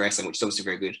like for his wrestling, which is obviously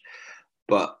very good,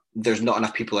 but there's not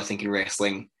enough people, I think, in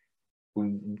wrestling,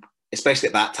 especially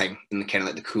at that time, in the kind of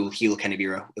like the cool heel kind of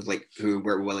era, of like who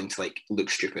were willing to like look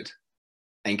stupid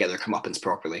and get their comeuppance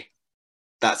properly.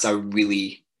 That's a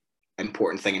really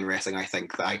important thing in wrestling, I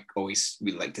think, that I always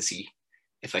really like to see.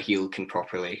 If a heel can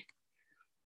properly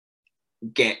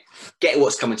get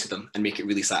what's coming to them and make it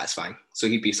really satisfying. So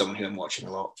he'd be someone who I'm watching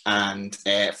a lot. And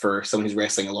for someone who's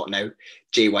wrestling a lot now,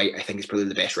 Jay White, I think, is probably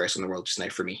the best wrestler in the world just now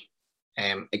for me.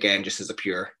 Again, just as a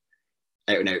pure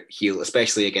out-and-out heel,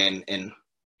 especially again in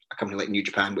a company like New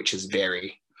Japan, which is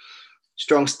very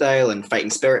strong style and fighting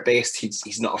spirit based.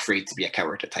 He's not afraid to be a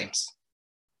coward at times.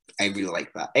 I really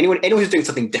like that. Anyone who's doing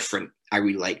something different, I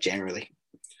really like generally.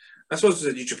 I suppose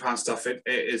the New Japan stuff, it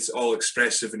is all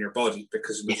expressive in your body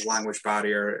because of the language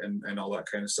barrier and all that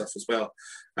kind of stuff as well,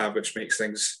 which makes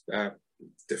things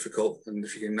difficult. And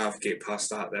if you can navigate past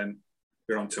that, then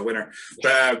you're on to a winner.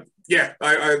 But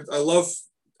I love,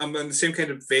 I'm in the same kind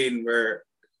of vein where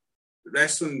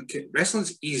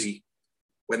wrestling's easy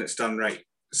when it's done right.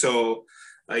 So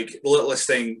like the littlest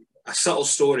thing, a subtle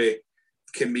story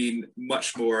can mean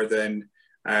much more than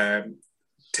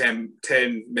 10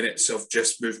 minutes of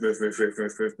just move.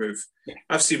 Yeah.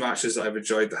 I've seen matches that I've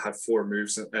enjoyed that had 4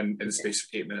 moves in the space of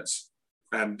 8 minutes,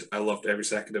 and I loved every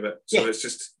second of it. So it's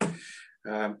just,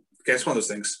 it's one of those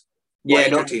things. Yeah,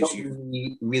 not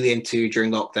really into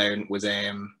during lockdown was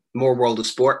more World of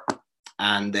Sport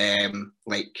and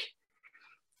like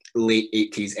late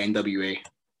 80s NWA.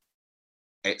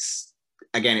 It's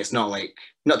not like,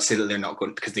 not to say that they're not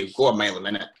going, because they go a mile a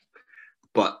minute,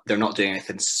 but they're not doing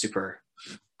anything super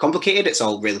complicated. It's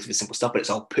all relatively simple stuff, but it's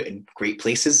all put in great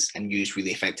places and used really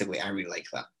effectively. I really like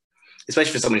that,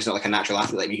 especially for someone who's not like a natural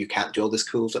athlete like me who can't do all this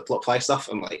cool flip fly stuff.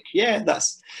 I'm like, yeah,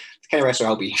 that's the kind of wrestler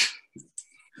I'll be.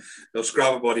 They'll just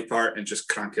grab a body part and just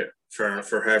crank it for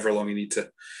however long you need to.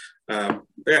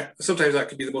 Sometimes that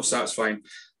can be the most satisfying.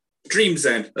 Dreams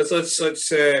then. Let's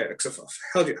cause I've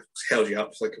held you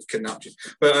up like I've kidnapped you,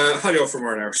 but held you off for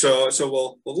more now. So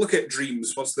we'll look at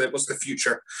dreams. What's the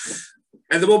future?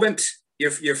 At the moment,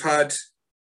 you've had,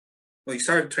 well, you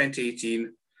started in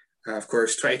 2018. Of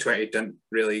course, 2020 didn't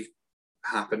really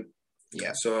happen.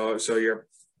 Yeah. So you're,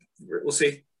 we'll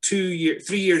say 3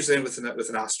 years in with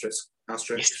an asterisk.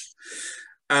 Yes.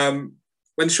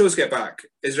 when shows get back,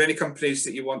 is there any companies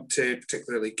that you want to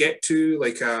particularly get to,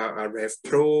 like a Rev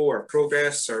Pro or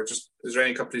Progress, or just is there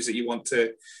any companies that you want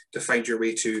to find your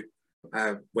way to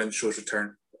when shows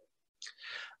return?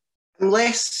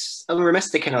 Unless I'm remiss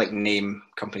to kind of like name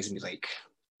companies and be like,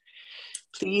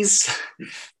 please.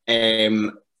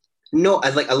 No, I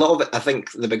like a lot of it. I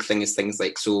think the big thing is things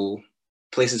like, so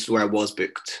places where I was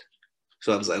booked.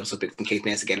 So I was also booked in Cape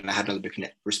Ness again, and I had another booking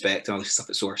at Respect and all this stuff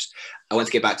at Source. I want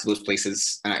to get back to those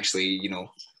places and actually, you know,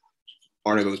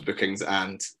 honor those bookings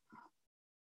and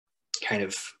kind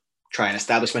of try and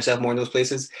establish myself more in those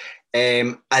places.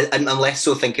 I'm less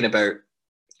so thinking about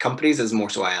companies as more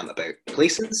so I am about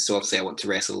places. So obviously I want to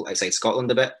wrestle outside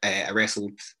Scotland a bit. I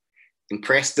wrestled in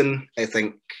Preston, I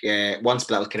think, once,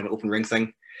 but that was kind of an open ring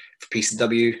thing for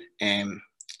PCW.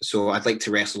 So I'd like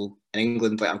to wrestle in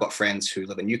England. Like, I've got friends who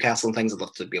live in Newcastle and things. I'd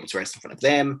love to be able to wrestle in front of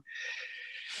them.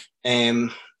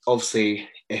 Obviously,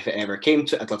 if it ever came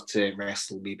to it, I'd love to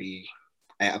wrestle maybe.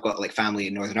 I've got like family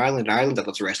in Northern Ireland. I'd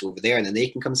love to wrestle over there, and then they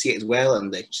can come see it as well,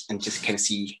 and just kind of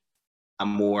see a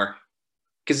more,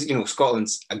 because you know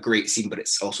Scotland's a great scene, but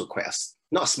it's also quite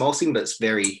not a small scene, but it's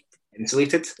very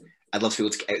insulated. I'd love to be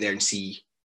able to get out there and see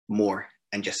more,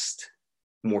 and just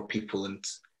more people and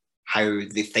how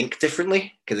they think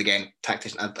differently. Because again,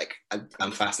 Tactician,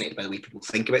 I'm fascinated by the way people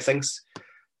think about things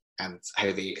and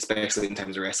how they, especially in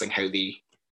terms of wrestling,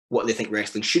 what they think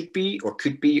wrestling should be or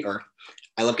could be. Or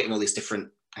I love getting all these different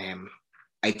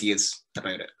ideas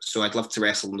about it. So I'd love to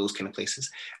wrestle in those kind of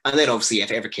places. And then obviously, if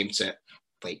it ever came to it,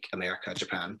 like America,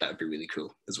 Japan, that would be really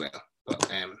cool as well. But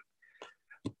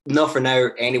not for now,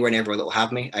 anywhere and everywhere that will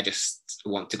have me. I just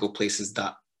want to go places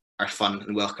that are fun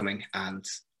and welcoming, and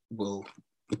we'll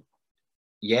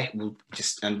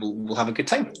have a good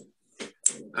time.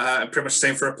 Pretty much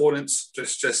time for opponents.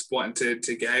 Just wanting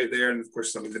to get out there, and of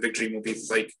course, the big dream will be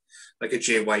like a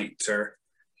Jay White or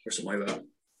something like that.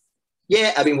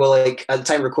 Yeah, I mean, well, like at the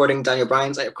time of recording, Daniel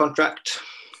Bryan's out of contract.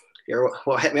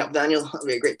 What hit me up, Daniel? That'd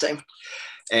be a great time.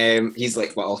 He's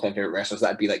like my all-time favorite wrestler. So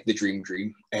that'd be like the dream.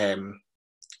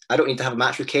 I don't need to have a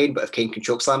match with Kane, but if Kane can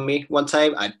chokeslam me one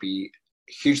time, I'd be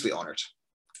hugely honoured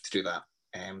to do that.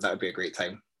 That would be a great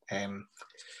time.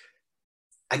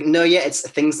 It's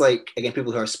things like, again,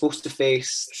 people who are supposed to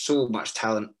face so much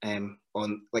talent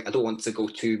on, like, I don't want to go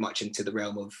too much into the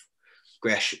realm of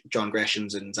John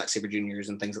Greshams and Zack Sabre Jr.'s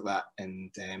and things like that,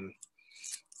 and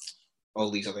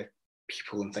all these other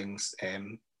people and things,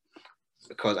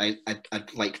 because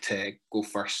I'd like to go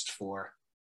first for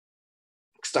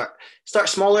start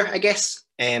smaller, I guess.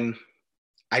 I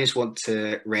just want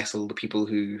to wrestle the people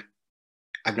who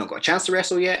I've not got a chance to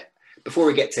wrestle yet. Before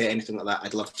we get to anything like that,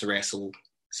 I'd love to wrestle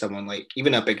someone like,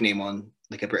 even a big name on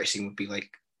like a British scene would be like,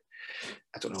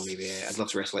 I don't know, maybe I'd love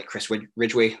to wrestle like Chris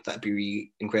Ridgway. That'd be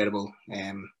really incredible.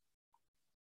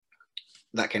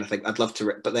 That kind of thing. I'd love to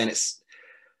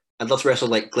wrestle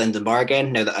like Glenn Dunbar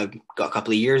again, now that I've got a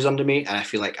couple of years under me, and I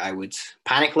feel like I would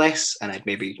panic less and I'd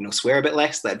maybe, swear a bit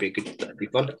less. That'd be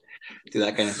fun. Do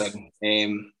that kind of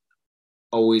thing.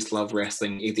 Always love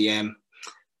wrestling ADM.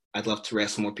 I'd love to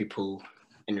wrestle more people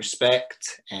in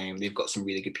Respect. They've got some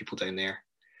really good people down there.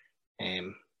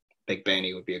 Big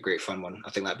Benny would be a great fun one.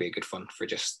 I think that'd be a good fun for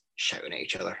just shouting at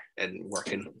each other and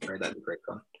working. That'd be great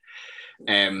fun.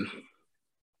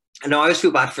 No, I always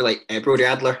feel bad for like Brody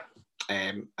Adler.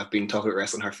 I've been talking about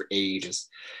wrestling her for ages,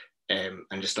 and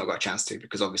just not got a chance to,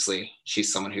 because obviously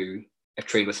she's someone who I've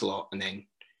trained with a lot, and then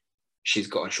she's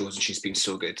got on shows and she's been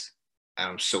so good, and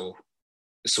I'm so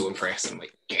impressed. I'm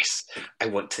like, yes, I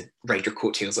want to ride your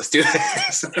coattails. Let's do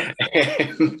this.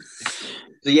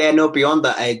 So yeah, no, beyond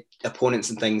that,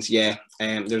 opponents and things, yeah.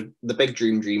 There's the big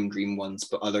dream ones,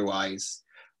 but otherwise,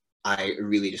 I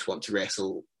really just want to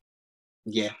wrestle,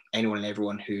 anyone and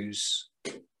everyone who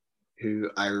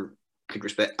I could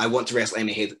respect. I want to wrestle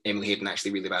Emily Hayden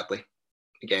actually really badly.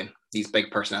 Again, these big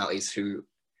personalities who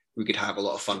we could have a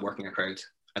lot of fun working a crowd.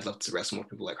 I'd love to wrestle more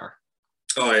people like her.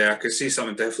 Oh yeah, I could see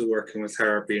something definitely working with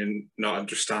her being not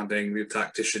understanding the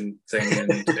tactician thing, and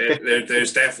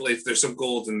there's some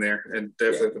gold in there, and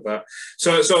definitely with that.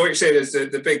 So what you're saying is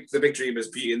the big dream is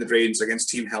Beauty in the Brains against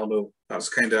Team Hell No. That's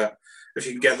kind of, if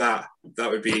you can get that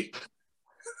would be.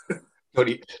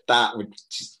 That would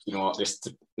just,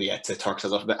 to talk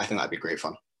us off a bit. I think that'd be great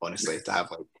fun, honestly, to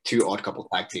have like two odd couple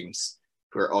tag teams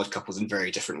who are odd couples in very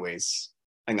different ways.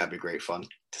 I think that'd be great fun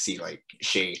to see like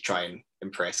Shay try and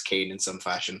impress Kane in some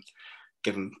fashion,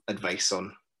 give him advice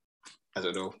on, I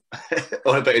don't know,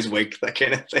 all about his wig, that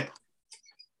kind of thing.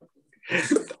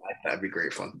 That'd be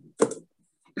great fun.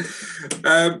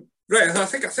 Right, I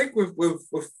think we've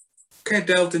kind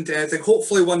of delved into anything.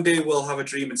 Hopefully, one day we'll have a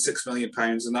dream in £6 million,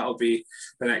 and that'll be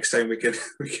the next time we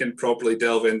can properly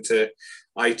delve into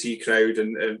IT crowd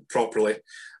and properly.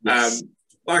 Yes.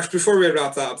 Max, before we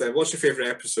wrap that up, then, what's your favourite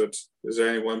episode? Is there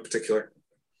any one in particular?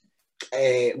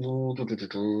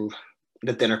 The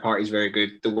dinner party is very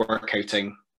good. The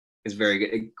workouting is very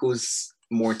good. It goes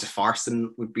more into farce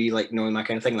than would be like knowing that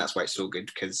kind of thing. That's why it's so good,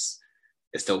 because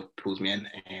it still pulls me in.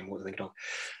 What was I thinking of?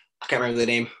 I can't remember the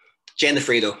name. Jen the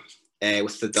Fredo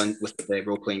with the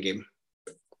role playing game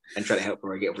and trying to help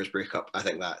her get over his breakup. I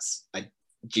think that's a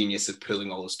genius of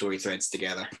pulling all the story threads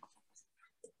together.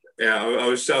 Yeah, I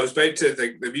was about to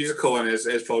think the musical one is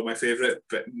probably my favourite,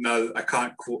 but no, I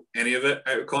can't quote any of it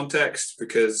out of context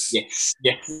because No,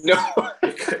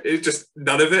 it's just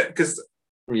none of it, because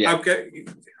yeah, I'm getting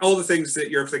all the things that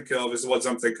you're thinking of is the ones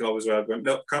I'm thinking of as well. But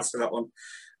no, can't say that one.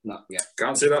 no, yeah,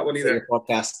 Can't say that one either. Your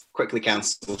podcast quickly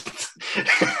cancelled.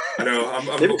 I know.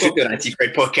 Maybe we should do an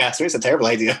anti-crowd podcast. Maybe it's a terrible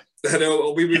idea. I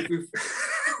know. We've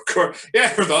yeah, I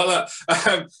forgot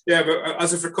that. Yeah, but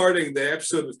as of recording, the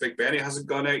episode with Big Benny hasn't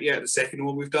gone out yet. The second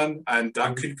one we've done, and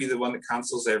that could be the one that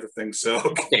cancels everything. So,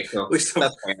 okay, so at least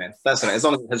that's fine then. That's all right. As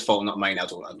long as it's his fault, not mine.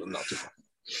 I'm not too far.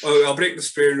 I'll break the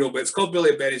spirit rule, but it's called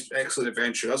Billy and Benny's Excellent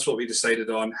Adventure. That's what we decided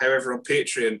on. However, on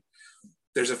Patreon,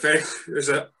 there's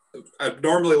a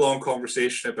abnormally long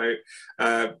conversation about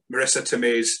Marissa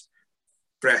Tomei's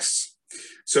breasts.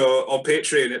 So on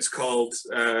Patreon, it's called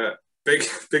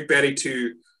Big Benny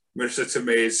 2 Marissa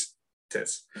Tomei's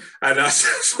tits, and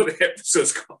that's what the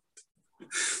episode's called.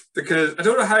 Because I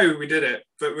don't know how we did it,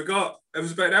 but it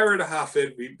was about an hour and a half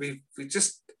in.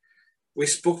 We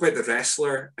spoke about the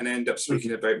wrestler and ended up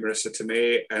speaking about Marissa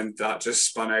Tomei, and that just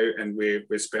spun out, and we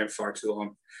spent far too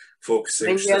long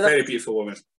focusing. She's a very beautiful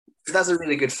woman. That's a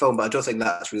really good film, but I don't think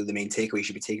that's really the main takeaway you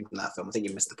should be taking from that film. I think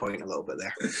you missed the point a little bit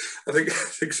there. I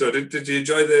think so. Did you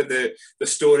enjoy the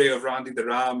story of Randy the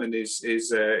Ram and his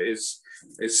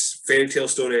fairy tale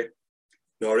story?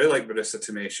 No, I really like Marissa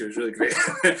Tomei. She was really great.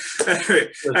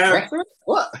 Anyway,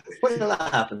 what? When did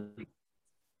that happen?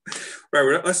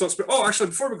 Right, let's not. Oh, actually,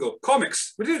 before we go,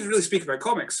 comics. We didn't really speak about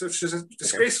comics, which is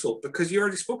disgraceful because you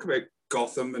already spoke about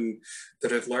Gotham and the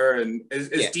Riddler. And is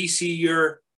DC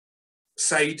your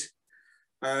side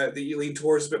that you lean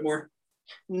towards a bit more?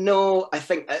 No, I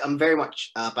think I'm very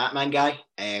much a Batman guy.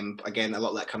 Again, a lot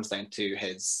of that comes down to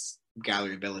his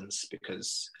gallery of villains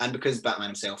because Batman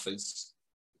himself is,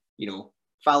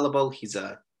 fallible. He's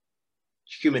a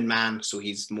human man, so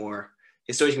his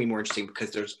stories can be more interesting because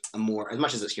there's as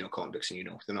much as it's comic books and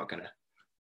they're not gonna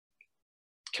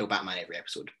kill Batman every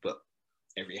episode, but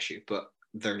every issue, but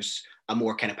there's a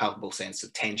more kind of palpable sense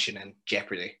of tension and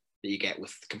jeopardy that you get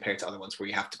with compared to other ones where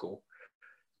you have to go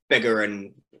bigger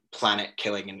and planet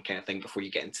killing and kind of thing before you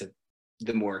get into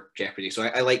the more jeopardy. So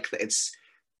I like that it's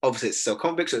still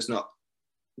comic book, so it's not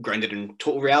grounded in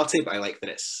total reality, but I like that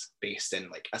it's based in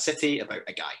like a city about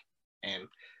a guy.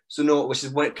 Which is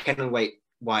what kind of like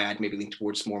why I'd maybe lean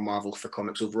towards more Marvel for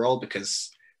comics overall, because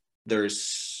I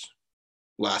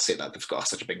say that they've got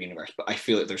such a big universe, but I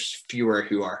feel like there's fewer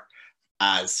who are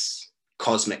as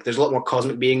cosmic. There's a lot more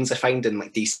cosmic beings I find in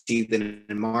like DC than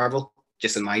in Marvel,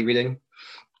 just in my reading.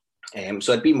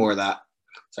 So I'd be more that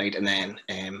side, and then,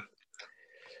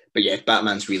 but yeah,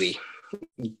 Batman's really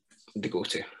the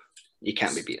go-to. You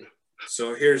can't be beaten.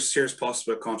 So here's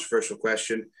possibly a controversial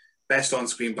question: best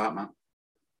on-screen Batman.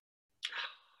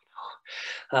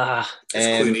 It's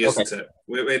Clooney, isn't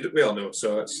it? We all know.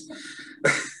 So it's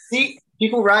see,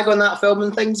 people rag on that film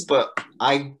and things, but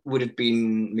I would have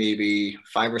been maybe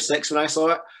 5 or 6 when I saw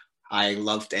it. I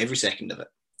loved every second of it.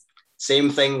 Same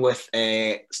thing with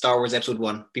Star Wars Episode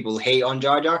 1. People hate on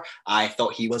Jar Jar. I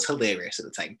thought he was hilarious at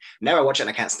the time. Now I watch it and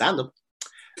I can't stand him.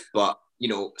 But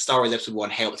Star Wars Episode 1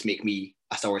 helped make me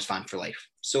a Star Wars fan for life.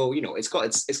 So it's got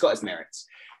its merits.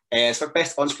 As far as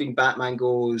best on-screen Batman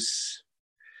goes,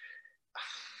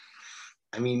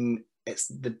 I mean, it's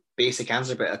the basic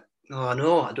answer, but I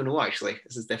don't know actually.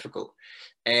 This is difficult.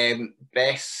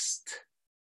 Best.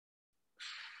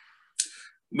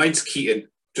 Mine's Keaton,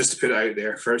 just to put it out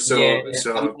there first. So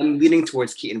I'm leaning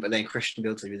towards Keaton, but then Christian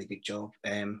Bale does a really good job.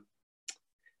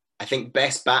 I think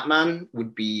best Batman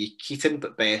would be Keaton,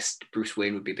 but best Bruce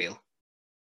Wayne would be Bale.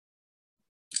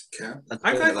 Okay.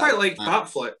 I quite like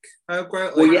Batfleck. I quite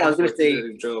like. Well, yeah, I was going to say. Did a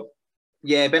good job.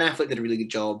 Yeah, Ben Affleck did a really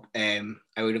good job. I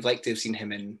would have liked to have seen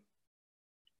him in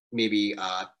maybe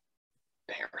a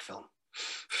better film.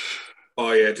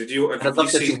 Oh yeah, did you? I'd love to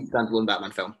have seen a standalone Batman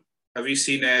film. Have you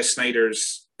seen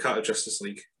Snyder's cut of Justice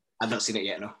League? I've not seen it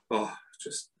yet. No. Oh,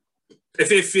 just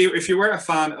if you weren't a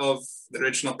fan of the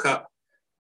original cut,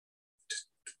 just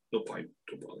no point.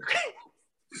 Don't bother.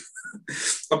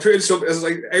 I'm putting some. It's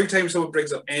like every time someone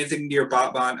brings up anything near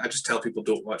Batman, I just tell people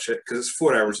don't watch it because it's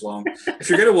 4 hours long. If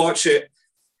you're going to watch it,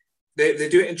 they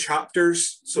do it in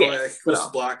chapters, so it goes to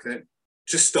black, and then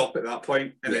just stop at that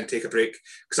point and then take a break.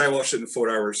 Because I watched it in 4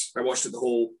 hours. I watched it the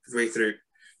whole way through,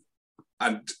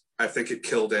 and I think it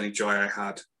killed any joy I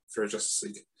had for Justice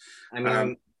League. I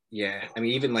mean,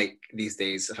 even like these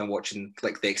days, if I'm watching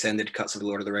like the extended cuts of the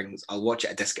Lord of the Rings, I'll watch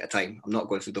it a disc at a time. I'm not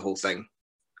going through the whole thing.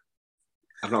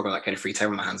 I've not got that kind of free time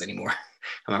on my hands anymore.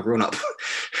 I'm a grown up.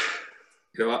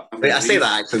 You know what? I say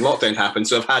that actually, lockdown happened,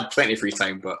 so I've had plenty of free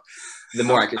time, but the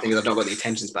more accurate thing is I've not got the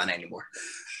attention span anymore.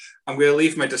 I'm going to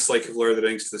leave my dislike of Lord of the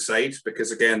Rings to the side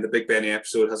because, again, the Big Benny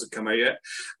episode hasn't come out yet.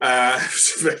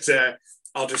 But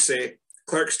I'll just say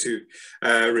Clerks 2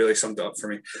 really summed it up for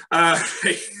me.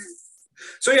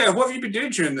 So, yeah, what have you been doing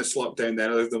during this lockdown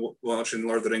then, other than watching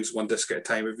Lord of the Rings one disc at a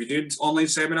time? Have you doing online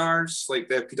seminars, like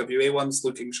the PWA ones,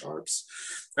 looking sharps?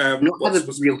 Not had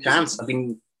a real chance.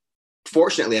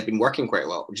 Fortunately, I've been working quite a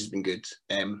lot, which has been good.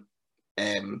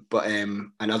 And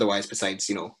otherwise,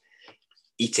 besides,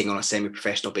 eating on a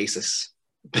semi-professional basis,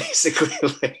 basically,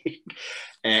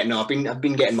 no, I've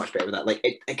been getting much better with that. Like,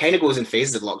 it kind of goes in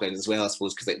phases of lockdowns as well, I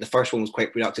suppose, because like the first one was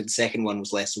quite productive, the second one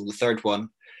was less so, the third one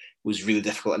was really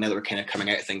difficult, and now that we're kind of coming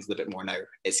out of things a little bit more now,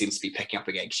 it seems to be picking up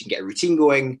again because you can get a routine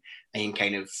going and you can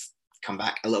kind of come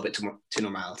back a little bit to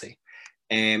normality.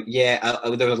 There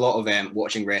was a lot of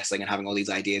watching wrestling and having all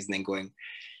these ideas and then going,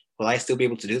 will I still be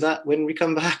able to do that when we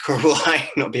come back, or will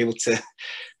I not be able to?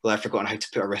 Will I have forgotten how to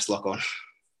put a wrist lock on?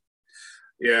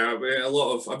 Yeah,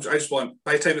 I just want,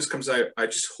 by the time this comes out, I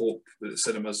just hope that the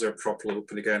cinemas are properly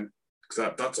open again.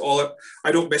 Because that's all.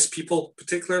 I don't miss people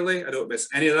particularly. I don't miss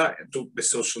any of that. I don't miss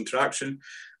social interaction.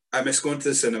 I miss going to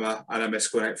the cinema and I miss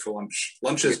going out for lunch.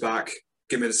 Lunch is back.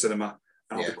 Give me the cinema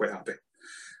and I'll be quite happy.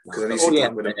 Because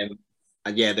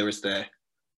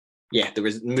there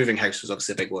was moving house was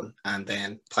obviously a big one, and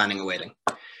then planning a wedding,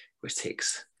 which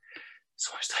takes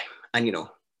so much time. And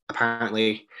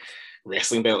apparently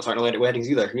wrestling belts aren't allowed at weddings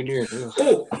either. Who knew?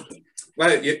 Oh,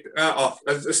 well,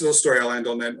 this is a story I'll end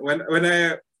on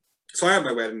then. So I had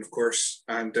my wedding, of course,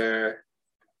 and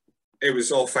it was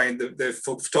all fine. The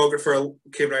photographer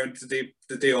came around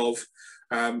the day of.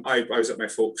 I was at my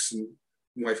folks, and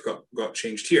my wife got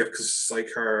changed here because it's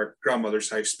like her grandmother's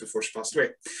house before she passed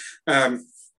away. And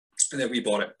then we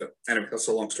bought it. But anyway, that's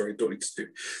a long story. Don't need to do.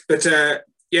 But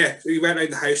we went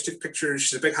around the house, took pictures.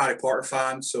 She's a big Harry Potter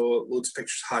fan, so loads of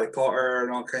pictures of Harry Potter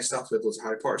and all kind of stuff. We had loads of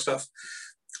Harry Potter stuff.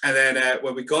 And then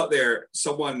when we got there,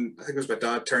 someone, I think it was my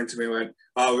dad, turned to me and went,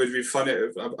 "Oh, it would be funny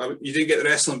if you didn't get the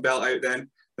wrestling belt out then." And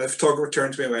the photographer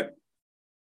turned to me and went,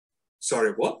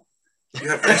 "Sorry, what? You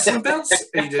have wrestling belts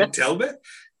and you didn't tell me?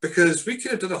 Because we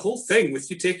could have done a whole thing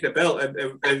with you taking a belt."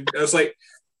 And I was like,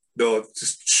 "No,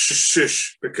 just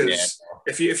shush, because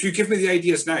if you give me the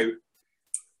ideas now,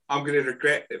 I'm going to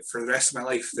regret it for the rest of my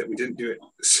life that we didn't do it."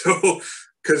 So,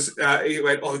 because he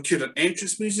went, "Oh, could an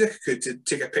entrance music? Could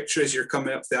take a picture as you're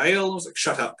coming up the aisle?" I was like,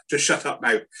 "Shut up, just shut up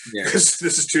now, because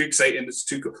this is too exciting. It's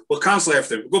too cool. We'll cancel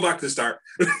everything. We'll go back to the start."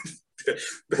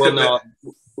 Well, no,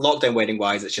 lockdown wedding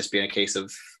wise, it's just been a case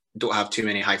of don't have too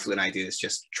many highfalutin ideas.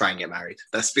 Just try and get married.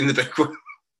 That's been the big one.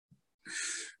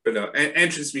 But no,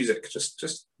 entrance music. Just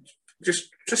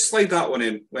slide that one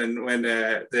in when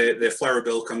the flower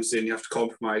bill comes in. You have to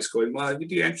compromise, going, "Well, if you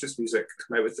do entrance music,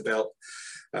 come out with the belt."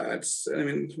 We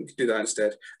could do that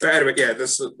instead. But anyway,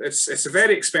 it's a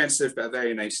very expensive but a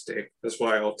very nice day. That's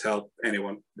why I'll tell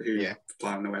anyone who's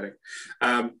planning a wedding.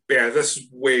 This is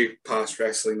way past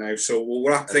wrestling now, so we'll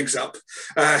wrap things up.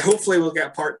 Hopefully we'll get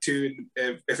a part 2.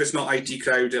 If it's not IT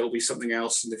Crowd, it'll be something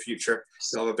else in the future.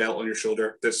 You'll have a belt on your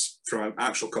shoulder that's from an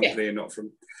actual company and not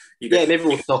from eBay. Yeah, maybe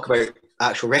we'll talk about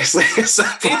actual wrestling.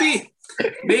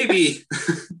 Maybe.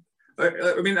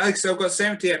 I mean, like I said, I've got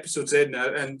 70 episodes in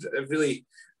and I really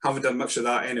haven't done much of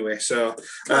that anyway. So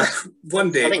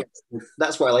one day. I think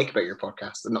that's what I like about your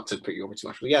podcast, and not to put you over too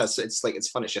much. But yeah, it's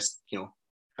fun. It's just,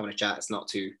 having a chat. It's not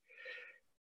too,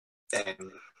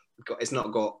 it's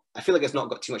not got, I feel like it's not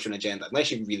got too much of an agenda, unless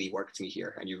you really worked me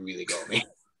here and you really got me.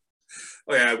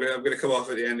 Oh yeah, I'm going to come off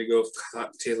at the end and go,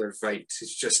 "That Taylor Vite,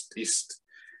 he's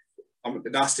a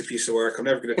nasty piece of work. I'm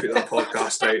never going to put that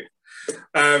podcast out."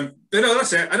 But no,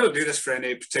 that's it. I don't do this for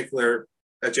any particular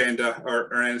agenda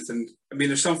or anything. I mean,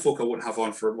 there's some folk I wouldn't have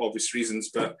on for obvious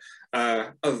reasons, but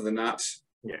other than that,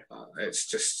 it's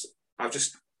just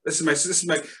this is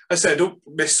my. I said I don't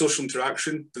miss social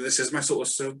interaction, but this is my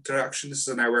social interaction. This is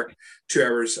an hour, 2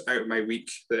 hours out of my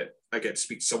week that I get to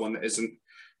speak to someone that isn't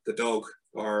the dog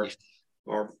or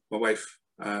my wife.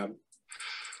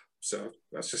 So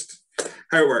that's just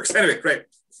how it works. Anyway, right.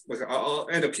 I'll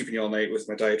end up keeping you all night with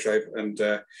my diatribe, and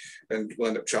we'll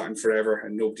end up chatting forever,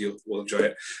 and nobody will enjoy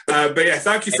it. But yeah,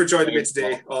 thank you for joining me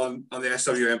today on the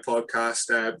SWN podcast.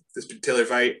 This has been Taylor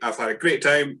Vite. I've had a great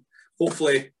time.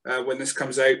 Hopefully, when this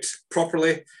comes out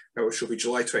properly, which will be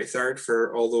July 23rd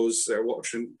for all those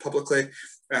watching publicly,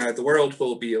 the world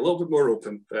will be a little bit more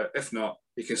open. But if not,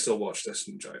 you can still watch this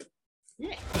and enjoy it.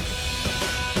 Yeah.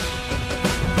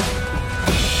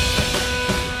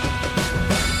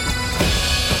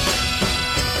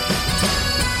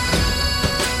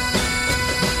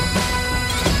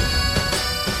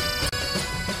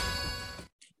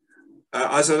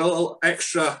 As a little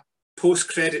extra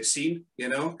post-credit scene,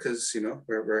 because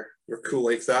we're cool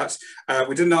like that.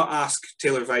 We did not ask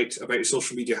Taylor Vite about his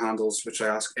social media handles, which I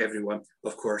ask everyone,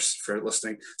 of course, for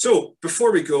listening. So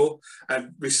before we go,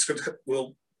 and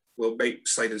we'll make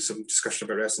slide in some discussion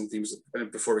about wrestling themes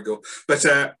before we go.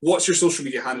 But what's your social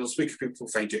media handles? Where can people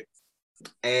find you?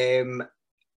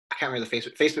 I can't remember the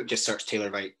Facebook. Facebook just search Taylor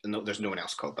Vite. No, there's no one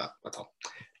else called that at all.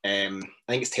 I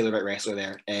think it's Taylor Vite Wrestler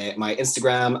there. My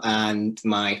Instagram and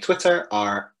my Twitter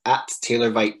are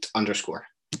 @TaylorVite_,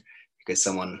 because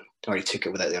someone already took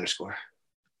it without the underscore.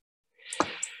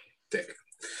 Dick.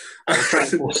 I'll try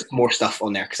and post more stuff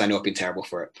on there because I know I've been terrible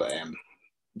for it, but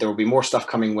there will be more stuff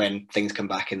coming when things come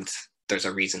back and there's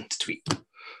a reason to tweet.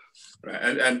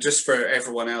 Right, and just for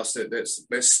everyone else that's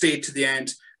stayed to the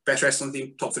end, best wrestling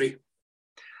theme, top 3.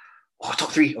 Oh,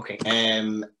 top 3. Okay.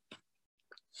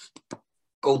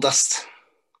 Goldust.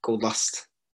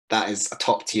 That is a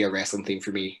top tier wrestling theme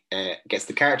for me. Gets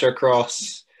the character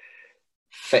across,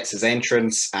 fits his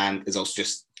entrance, and is also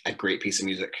just a great piece of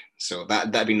music. So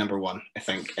that'd be number 1, I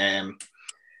think.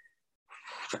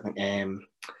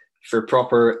 For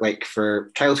proper,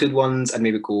 for childhood ones, I'd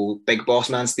maybe go Big Boss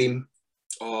Man's theme.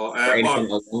 Oh, anything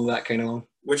along that kind of one.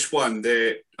 Which one?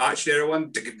 The Attitude Era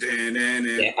one?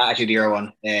 Yeah, Attitude Era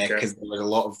one. Because there was a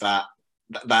lot of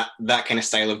that kind of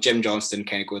style of Jim Johnston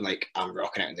kind of going I'm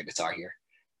rocking out on the guitar here.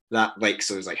 So it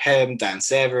was him, Dan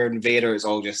Severn, Vader. It's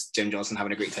all just Jim Johnston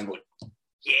having a great time going,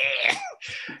 yeah.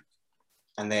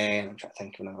 And then I'm trying to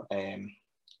think of another.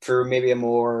 For maybe a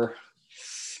more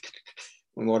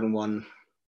modern one,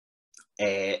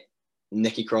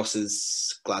 Nikki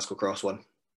Cross's Glasgow Cross one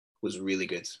was really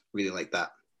good. Really like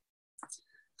that.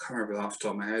 Can't remember that off the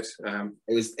top of my head.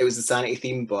 It was the Sanity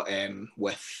theme, but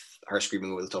with her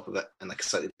screaming over the top of it and a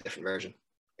slightly different version.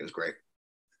 It was great.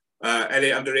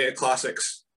 Any underrated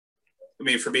classics? I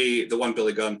mean, for me, the one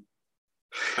Billy Gunn.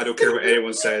 I don't care what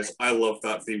anyone says. I love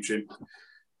that theme tune.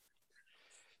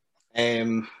 I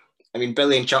mean,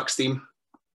 Billy and Chuck's theme.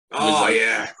 Oh,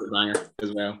 yeah. A banger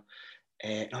as well.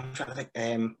 I'm trying to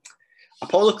think.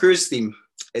 Apollo Crews theme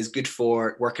is good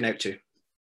for working out to.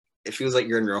 It feels like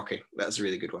you're in Rocky. That's a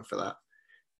really good one for that.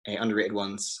 Underrated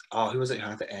ones. Oh, who was it who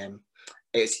had it?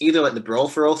 It's either the Brawl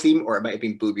for All theme or it might have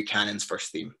been Boo Buchanan's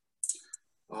first theme.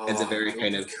 Oh, it's a very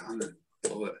kind of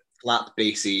flat,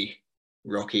 bassy,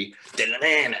 rocky.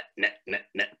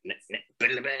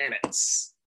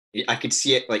 I could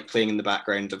see it like playing in the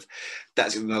background of,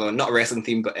 that's another one, not a wrestling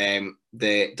theme, but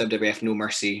the WWF No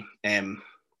Mercy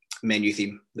menu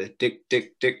theme, the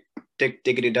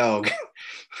diggity dog.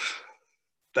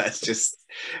 That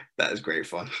is great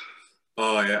fun.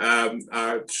 Oh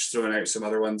yeah, just throwing out some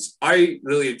other ones. I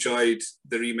really enjoyed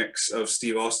the remix of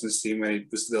Steve Austin's theme when he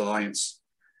was the Alliance,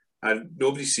 and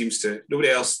nobody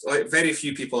else, like very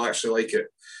few people actually like it.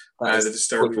 The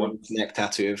Disturbed one, neck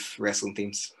tattoo of wrestling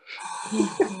themes.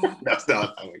 That's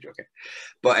not. I'm joking.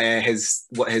 But his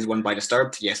one by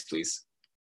Disturbed, yes please.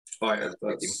 Oh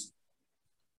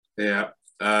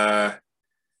yeah,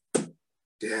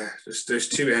 yeah, there's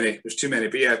too many.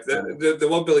 But yeah, the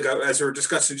one Billy got, as we were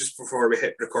discussing just before we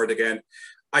hit record again,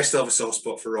 I still have a soft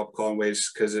spot for Rob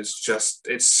Conway's because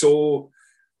it's so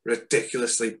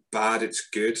ridiculously bad. It's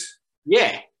good.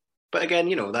 Yeah, but again,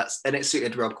 it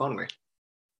suited Rob Conway.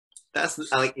 That's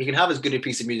you can have as good a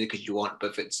piece of music as you want, but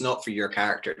if it's not for your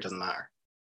character, it doesn't matter.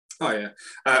 Oh yeah,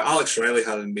 Alex Riley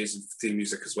had an amazing theme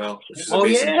music as well, which is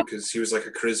amazing because he was like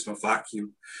a charisma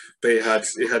vacuum, but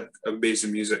he had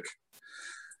amazing music.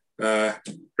 Right.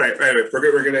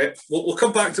 Anyway, we'll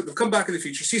come back in the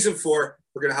future. Season 4,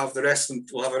 we're gonna have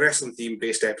we'll have a wrestling theme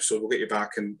based episode. We'll get you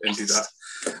back and do that.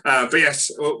 But yes,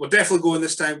 we'll definitely go in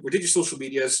this time. We did your social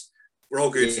medias. We're all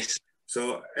good. Yes.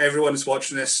 So everyone who's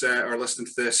watching this or listening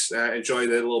to this, enjoy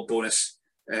the little bonus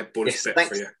bit thanks for you.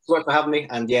 Thanks for having me,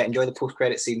 and enjoy the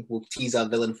post-credit scene. We'll tease our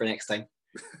villain for next time.